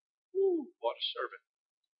 What a servant.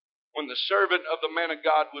 When the servant of the man of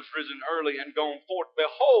God was risen early and gone forth,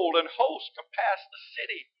 behold, an host compassed the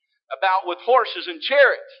city about with horses and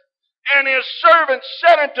chariots. And his servant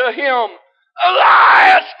said unto him,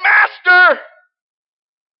 Elias, master,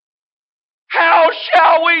 how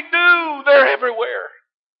shall we do? They're everywhere.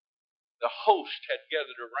 The host had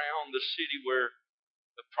gathered around the city where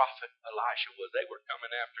the prophet Elisha was. They were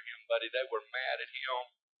coming after him, buddy. They were mad at him.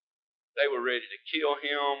 They were ready to kill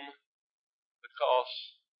him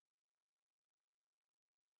because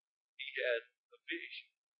he had a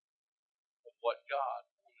vision of what God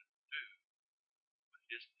wanted to do with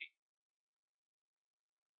His people.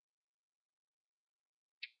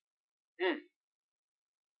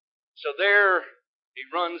 So there he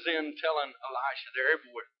runs in telling Elisha, they're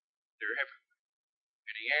everywhere. They're everywhere.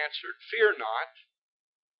 And he answered, fear not.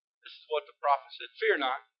 This is what the prophet said, fear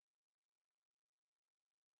not.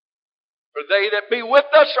 For they that be with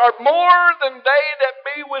us are more than they that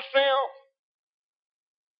be with them.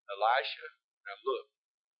 Elisha, now look,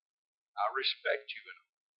 I respect you,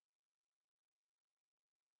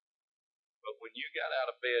 but when you got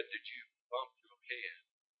out of bed, did you bump your head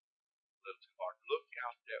a little too hard? Look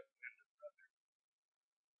out that window, brother.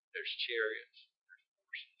 There's chariots, there's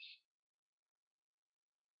horses.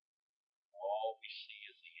 All we see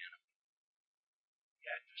is the enemy,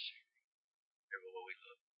 the adversary. Everywhere we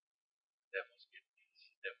look, the devil's getting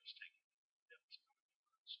this, the devil's taking this, the devil's coming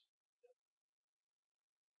to us.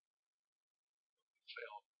 We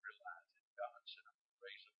fail to realize that God said, I'm going to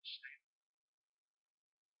raise up a standard.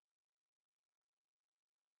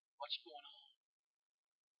 What's going on?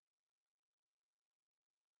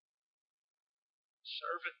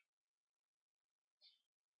 Servant.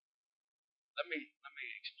 Let me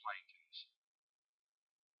explain to you.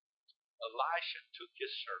 Elisha took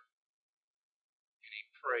his servant and he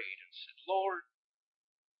prayed and said, Lord,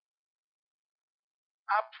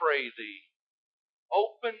 I pray thee,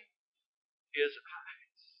 open his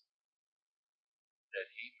eyes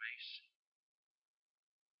that he may see.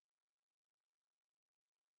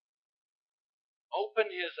 Open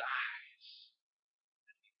his eyes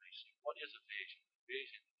that he may see. What is a vision? A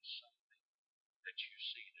vision is something that you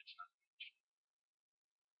see that's not mentioned.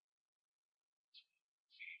 It's a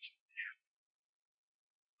vision.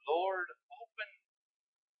 Lord, open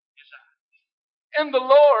his eyes. And the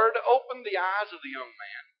Lord opened the eyes of the young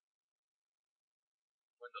man.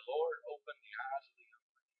 When the Lord opened the eyes of the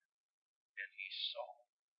young man, and he saw,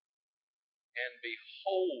 and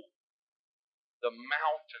behold, the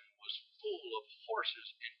mountain was full of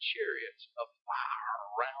horses and chariots of fire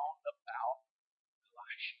round about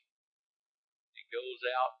Elisha. He goes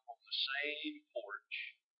out on the same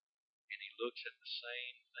porch and he looks at the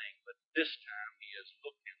same thing, but this time he is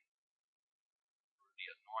looking through the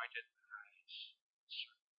anointed eyes.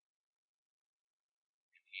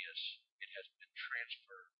 And it has been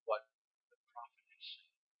transferred what the prophet has seen.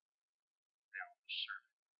 Now the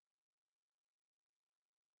servant.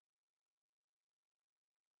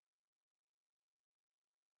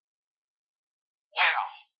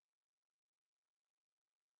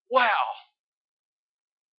 Wow.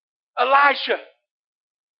 Elisha,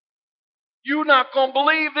 you're not going to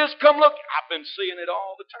believe this. Come look. I've been seeing it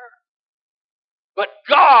all the time. But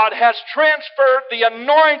God has transferred the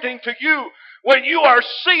anointing to you when you are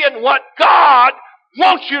seeing what God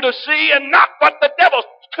wants you to see and not what the devil.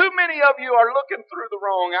 Too many of you are looking through the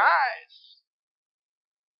wrong eyes.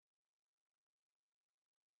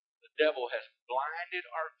 The devil has blinded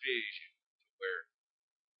our vision to where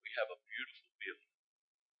we have a beautiful building.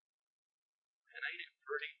 And ain't it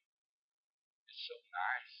pretty? It's so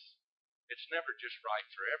nice. It's never just right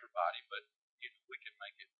for everybody, but we can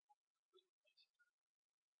make it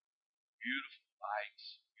beautiful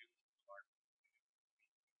lights, beautiful carpet,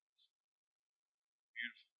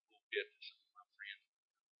 beautiful pulpit that some of my friends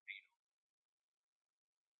feed on.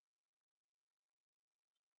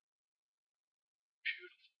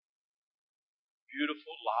 Beautiful,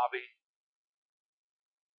 beautiful lobby,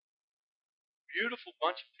 beautiful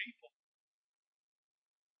bunch of people.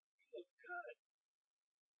 Look good.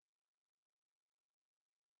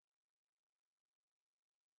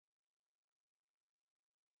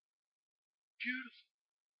 Beautiful.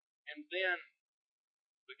 And then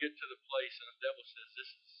we get to the place and the devil says,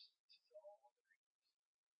 this is all there is.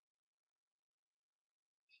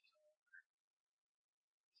 This is all there is.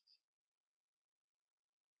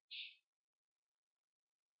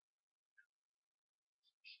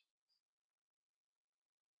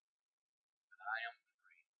 And I am the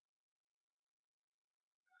great.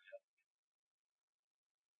 I help you.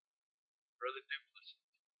 Brother Duplessis.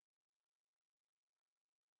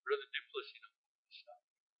 Brother Duplessis don't want me to stop.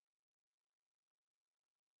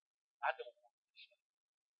 I don't want him to stop.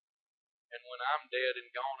 And when I'm dead and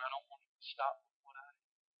gone, I don't want him to stop with what I've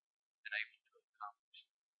been able to accomplish.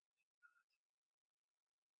 But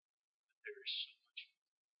there is so much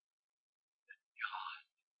that God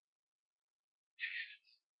has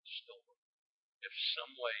stolen. If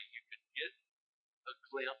some way you could get a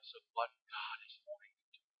glimpse of what God is wanting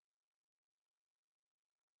to do,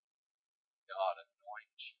 God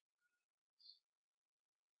anoints you.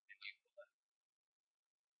 And you will.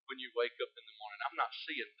 When you wake up in the morning, I'm not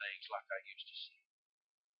seeing things like I used to see.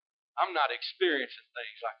 I'm not experiencing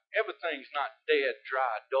things like everything's not dead,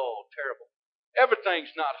 dry, dull, terrible.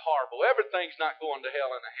 Everything's not horrible. Everything's not going to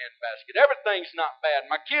hell in a handbasket. Everything's not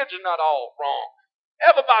bad. My kids are not all wrong.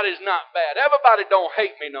 Everybody's not bad. Everybody don't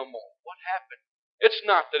hate me no more. What happened? It's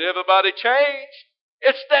not that everybody changed.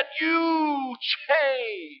 It's that you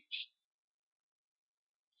changed.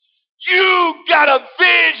 You got a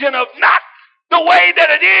vision of not the way that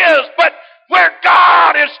it is, but where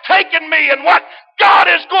God is taking me and what God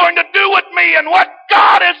is going to do with me and what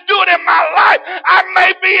God is doing in my life. I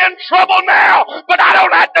may be in trouble now, but I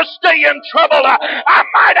don't have to stay in trouble. I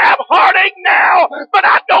might have heartache now, but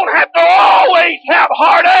I don't have to always have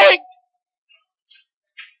heartache.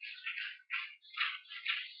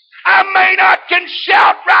 I may not can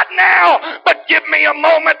shout right now, but give me a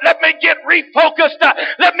moment. Let me get refocused.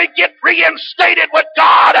 Let me get reinstated with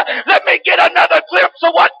God. Let me get another glimpse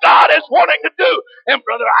of what God is wanting to do. And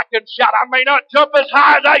brother, I can shout. I may not jump as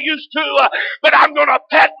high as I used to, but I'm going to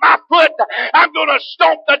pat my foot. I'm going to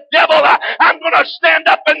stomp the devil. I'm going to stand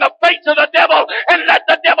up in the face of the devil and let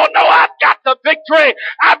the devil know I've got the victory.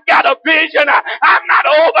 I've got a vision. I'm not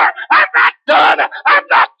over. I'm not done. I'm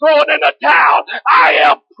not throwing in the towel. I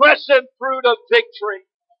am pressing through to victory.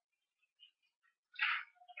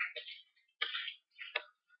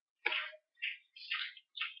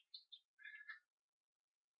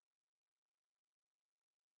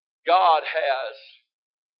 God has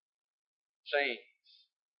things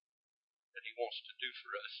that He wants to do for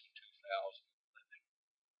us in 2011.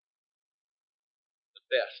 The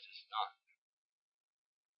best is not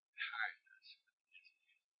behind us.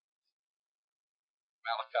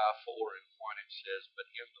 Malachi 4 and 1 it says, "But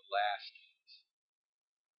in the last days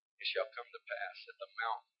it shall come to pass that the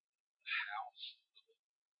mountain, the house,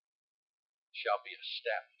 shall be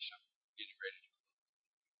established." I'm getting ready to.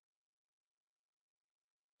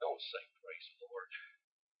 Don't say praise the Lord.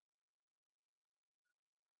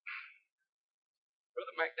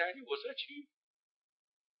 Brother McDaniel, was that you?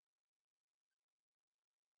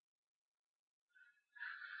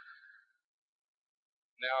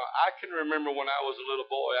 Now, I can remember when I was a little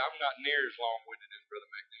boy, I'm not near as long-winded as Brother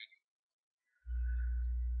McDaniel.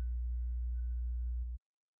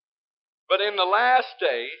 But in the last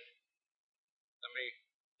day, let me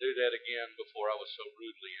do that again before I was so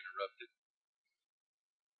rudely interrupted.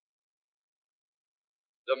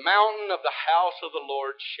 The mountain of the house of the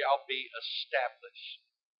Lord shall be established.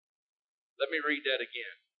 Let me read that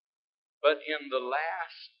again. But in the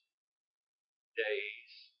last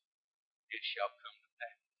days, it shall come to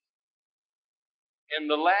pass. In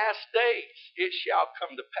the last days, it shall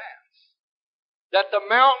come to pass that the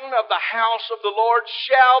mountain of the house of the Lord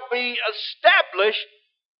shall be established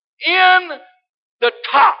in the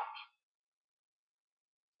top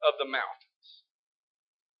of the mountains.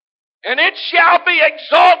 And it shall be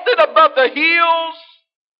exalted above the hills.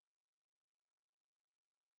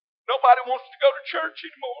 Nobody wants to go to church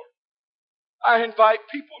anymore. I invite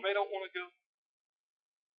people and they don't want to go.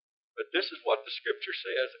 But this is what the Scripture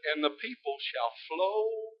says, "And the people shall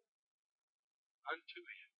flow unto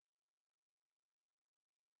Him."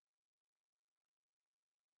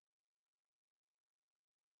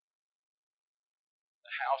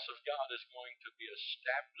 The house of God is going to be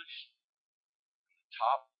established on the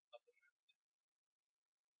top of the mountain.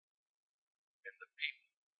 And the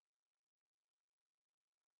people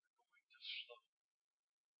are going to flow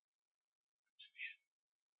unto Him.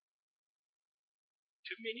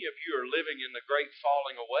 Too many of you are living in the great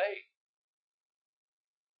falling away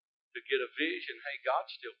to get a vision. Hey,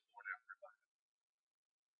 God's still pouring out revival.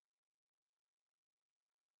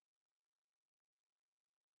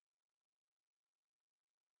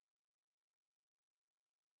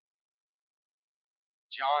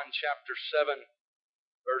 John chapter 7,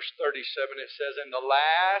 verse 37, it says, "In the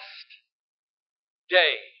last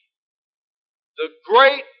day, the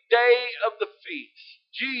great day of the feast,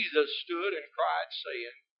 Jesus stood and cried,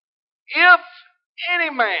 saying, If any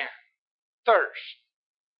man thirst,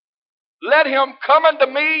 let him come unto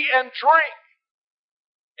me and drink."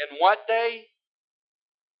 In what day?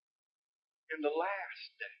 In the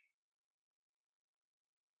last day.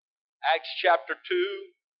 Acts chapter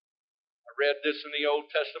 2. I read this in the Old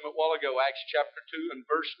Testament a while ago. Acts chapter 2 and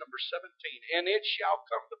verse number 17. "And it shall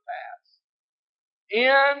come to pass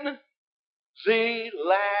in the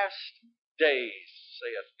last days,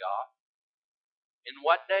 saith God." In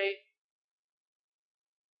what day?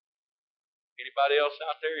 Anybody else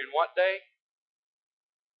out there? In what day?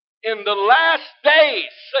 "In the last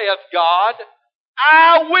days, saith God,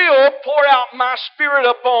 I will pour out my Spirit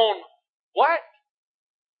upon" what?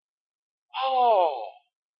 Oh.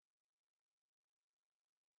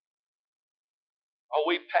 Are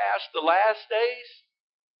we past the last days?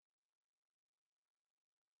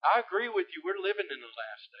 I agree with you. We're living in the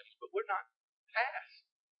last days, but we're not past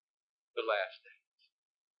the last days.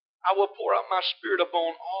 "I will pour out my Spirit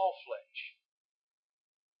upon all flesh."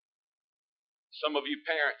 Some of you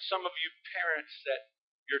parents that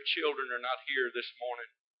your children are not here this morning,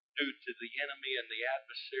 due to the enemy and the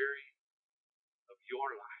adversary of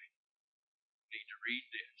your life. You need to read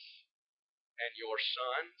this. And your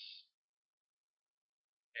sons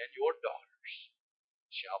and your daughters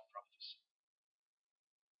shall prophesy.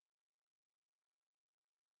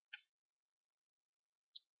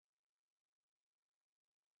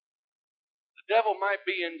 The devil might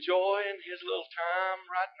be enjoying his little time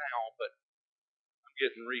right now, but I'm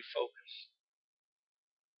getting refocused.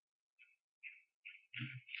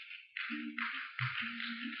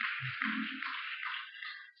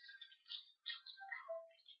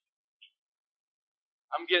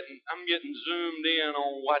 I'm getting zoomed in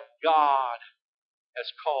on what God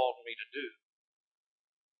has called me to do.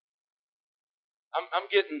 I'm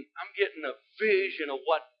getting a vision of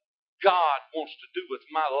what God wants to do with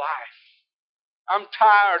my life. I'm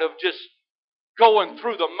tired of just going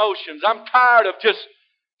through the motions. I'm tired of just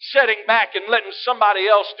sitting back and letting somebody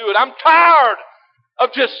else do it. I'm tired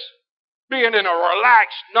of just being in a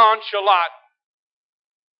relaxed, nonchalant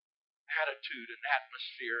attitude and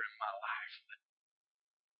atmosphere in my life. But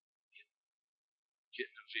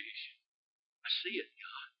getting a vision. I see it,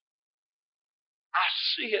 God. I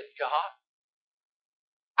see it, God.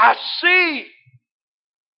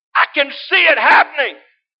 I can see it happening.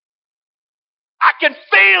 I can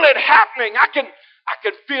feel it happening. I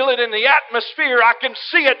can feel it in the atmosphere. I can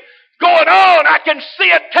see it going on. I can see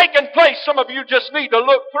it taking place. Some of you just need to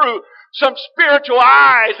look through some spiritual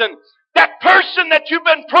eyes, and that person that you've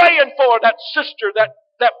been praying for, that sister, that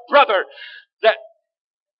brother, that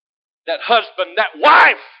husband, that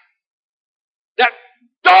wife, that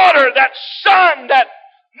daughter, that son, that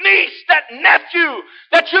niece, that nephew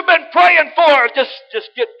that you've been praying for, just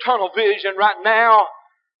get tunnel vision right now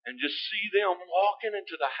and just see them walking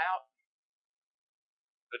into the house.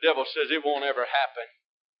 The devil says it won't ever happen.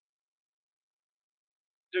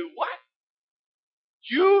 Do what?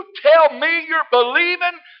 You tell me you're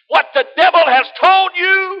believing what the devil has told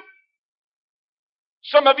you?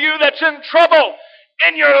 Some of you that's in trouble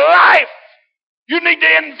in your life, you need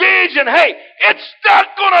to envision, hey, it's not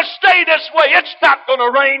going to stay this way. It's not going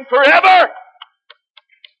to reign forever.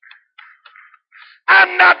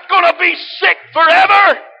 I'm not going to be sick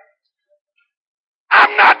forever.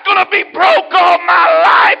 I'm not going to be broke all my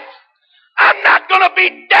life. I'm not going to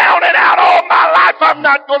be down and out all my life. I'm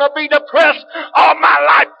not going to be depressed all my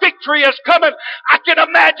life. Victory is coming. I can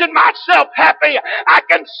imagine myself happy. I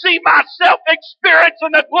can see myself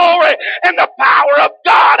experiencing the glory and the power of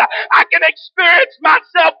God. I can experience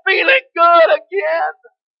myself feeling good again.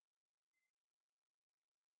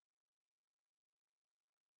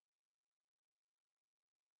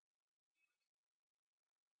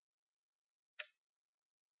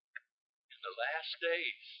 In the last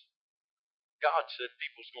days, God said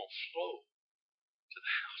people's going to flow to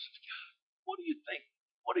the house of God. What do you think?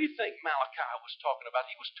 What do you think Malachi was talking about?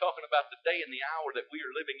 He was talking about the day and the hour that we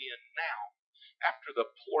are living in now, after the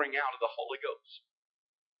pouring out of the Holy Ghost.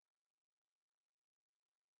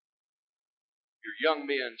 Your young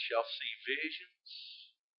men shall see visions.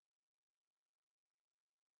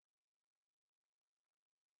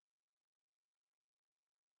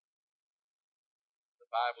 The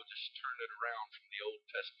Bible just turned it around from the Old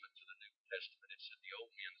Testament to the New Testament. It said the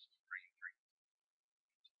old men is going to dream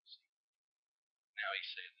dreams. Now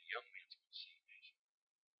he's saying the young men's going to see visions.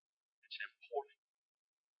 It's important.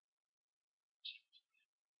 It's important.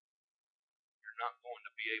 You're not going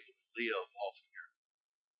to be able to live off of your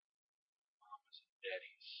mama's and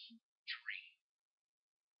daddy's dream.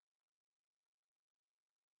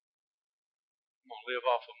 I'm going to live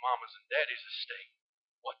off of mama's and daddy's estate.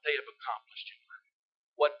 What they have accomplished in life.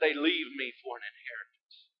 What they leave me for an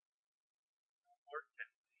inheritance. Work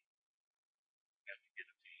that way. You have to get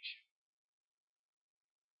a vision.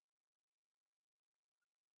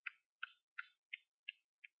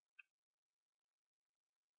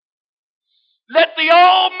 Let the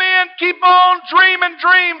old men keep on dreaming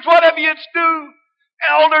dreams, whatever you do.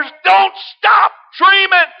 Elders, don't stop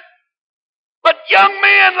dreaming. But young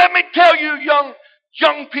men, let me tell you,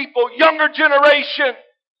 young people, younger generation,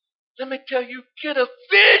 let me tell you, get a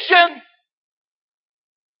vision.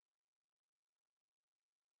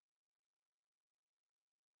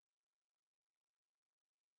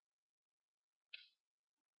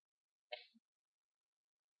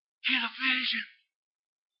 Get a vision.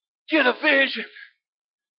 Get a vision.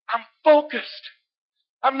 I'm focused.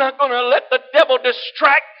 I'm not going to let the devil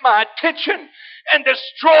distract my attention and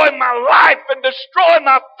destroy my life and destroy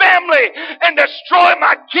my family and destroy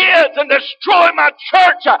my kids and destroy my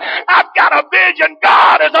church. I've got a vision.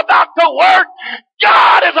 God is about to work.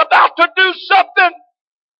 God is about to do something.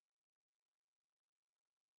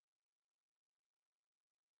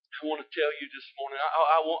 I want to tell you this morning,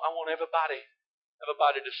 I want everybody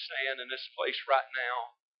to stand in this place right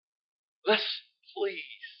now. Let's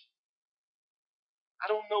please. I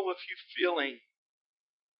don't know if you're feeling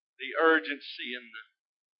the urgency and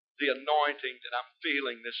the anointing that I'm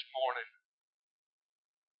feeling this morning.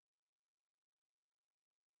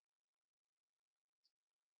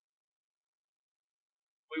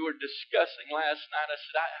 We were discussing last night. I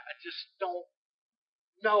said, I just don't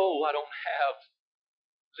know. I don't have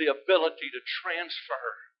the ability to transfer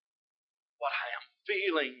what I am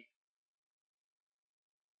feeling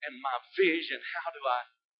and my vision. How do I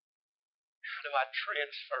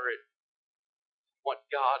transfer it? What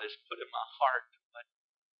God has put in my heart, what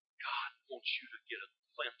God wants you to get a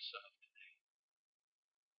glimpse of today.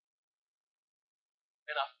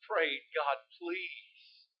 And I've prayed, God, please,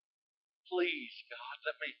 God,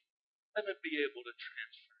 let me be able to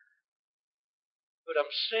transfer. But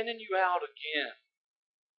I'm sending you out again,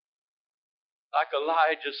 like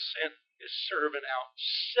Elijah sent his servant out.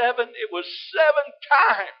 It was 7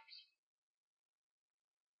 times.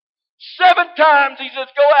 7 times he says,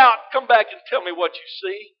 go out, come back and tell me what you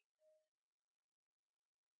see.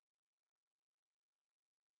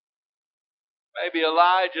 Maybe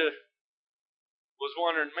Elijah was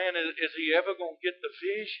wondering, man, is he ever going to get the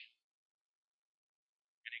vision?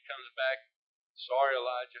 And he comes back, sorry,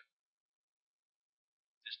 Elijah,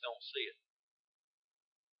 just don't see it.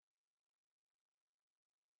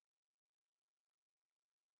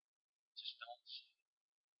 Just don't see it.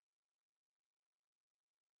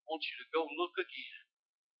 I want you to go look again.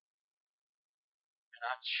 And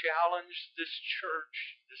I challenge this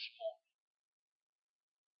church this morning.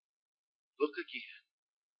 Look again.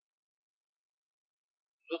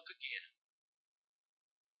 Look again.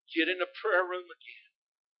 Get in the prayer room again.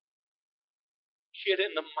 Get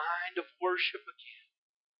in the mind of worship again.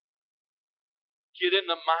 Get in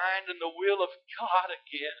the mind and the will of God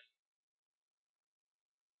again.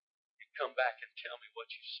 And come back and tell me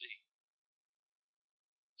what you see.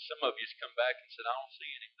 Some of you's come back and said, I don't see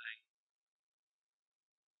anything.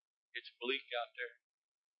 It's bleak out there.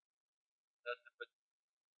 Nothing but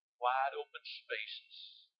wide open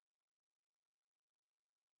spaces.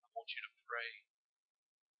 I want you to pray.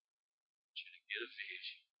 I want you to get a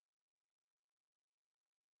vision.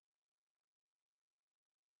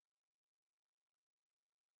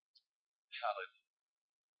 Hallelujah.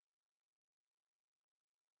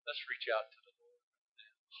 Let's reach out to the Lord.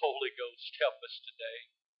 Holy Ghost, help us today.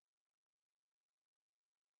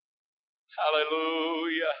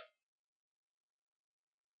 Hallelujah.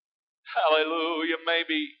 Hallelujah.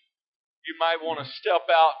 Maybe you might want to step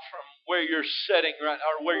out from where you're sitting right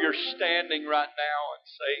or where you're standing right now and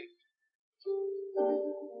say,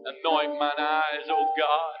 anoint mine eyes, oh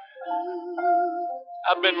God.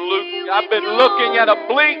 I've been looking at a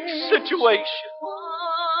bleak situation.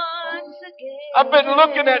 I've been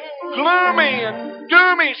looking at gloomy and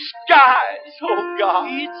doomy skies, oh God.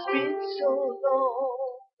 It's been so long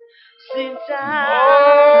since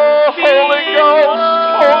Holy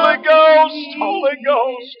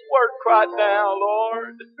Ghost, work right now,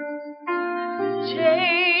 Lord.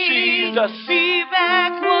 Jesus. Be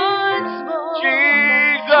back once more.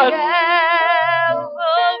 Jesus.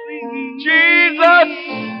 Calvary. Jesus.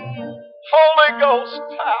 Holy Ghost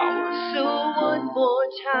power. So one more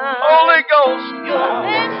time. Holy Ghost Your power.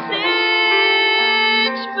 message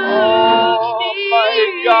moves me. Mighty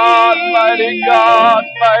God, mighty God,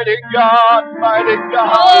 mighty God, mighty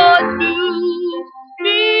God. Lord, move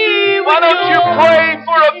me. Why don't you pray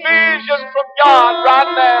for a vision from God right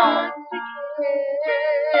now?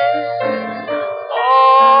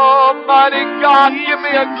 Oh, mighty God, give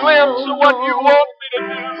me a glimpse of what you want me to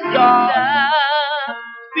do, God.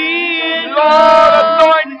 Lord,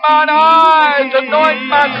 anoint mine eyes, anoint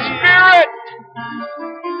my spirit.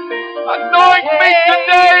 Anoint me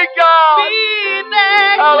today, God.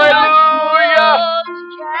 Hallelujah.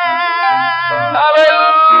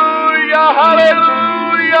 Hallelujah,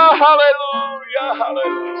 hallelujah, hallelujah,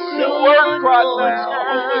 hallelujah. So work right one now,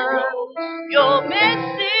 Holy Ghost. Your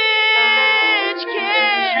message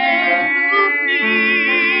can move me.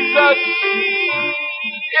 Jesus,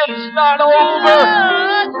 it's not over.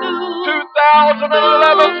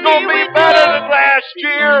 2011 is going to be better than last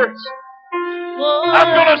year. I'm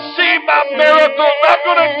going to see my miracles. I'm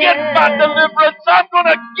going to get my deliverance. I'm going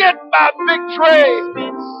to get my victory. It's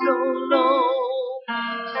been so long.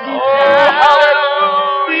 Oh,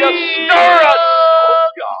 hallelujah. Stir us, oh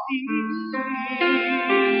God.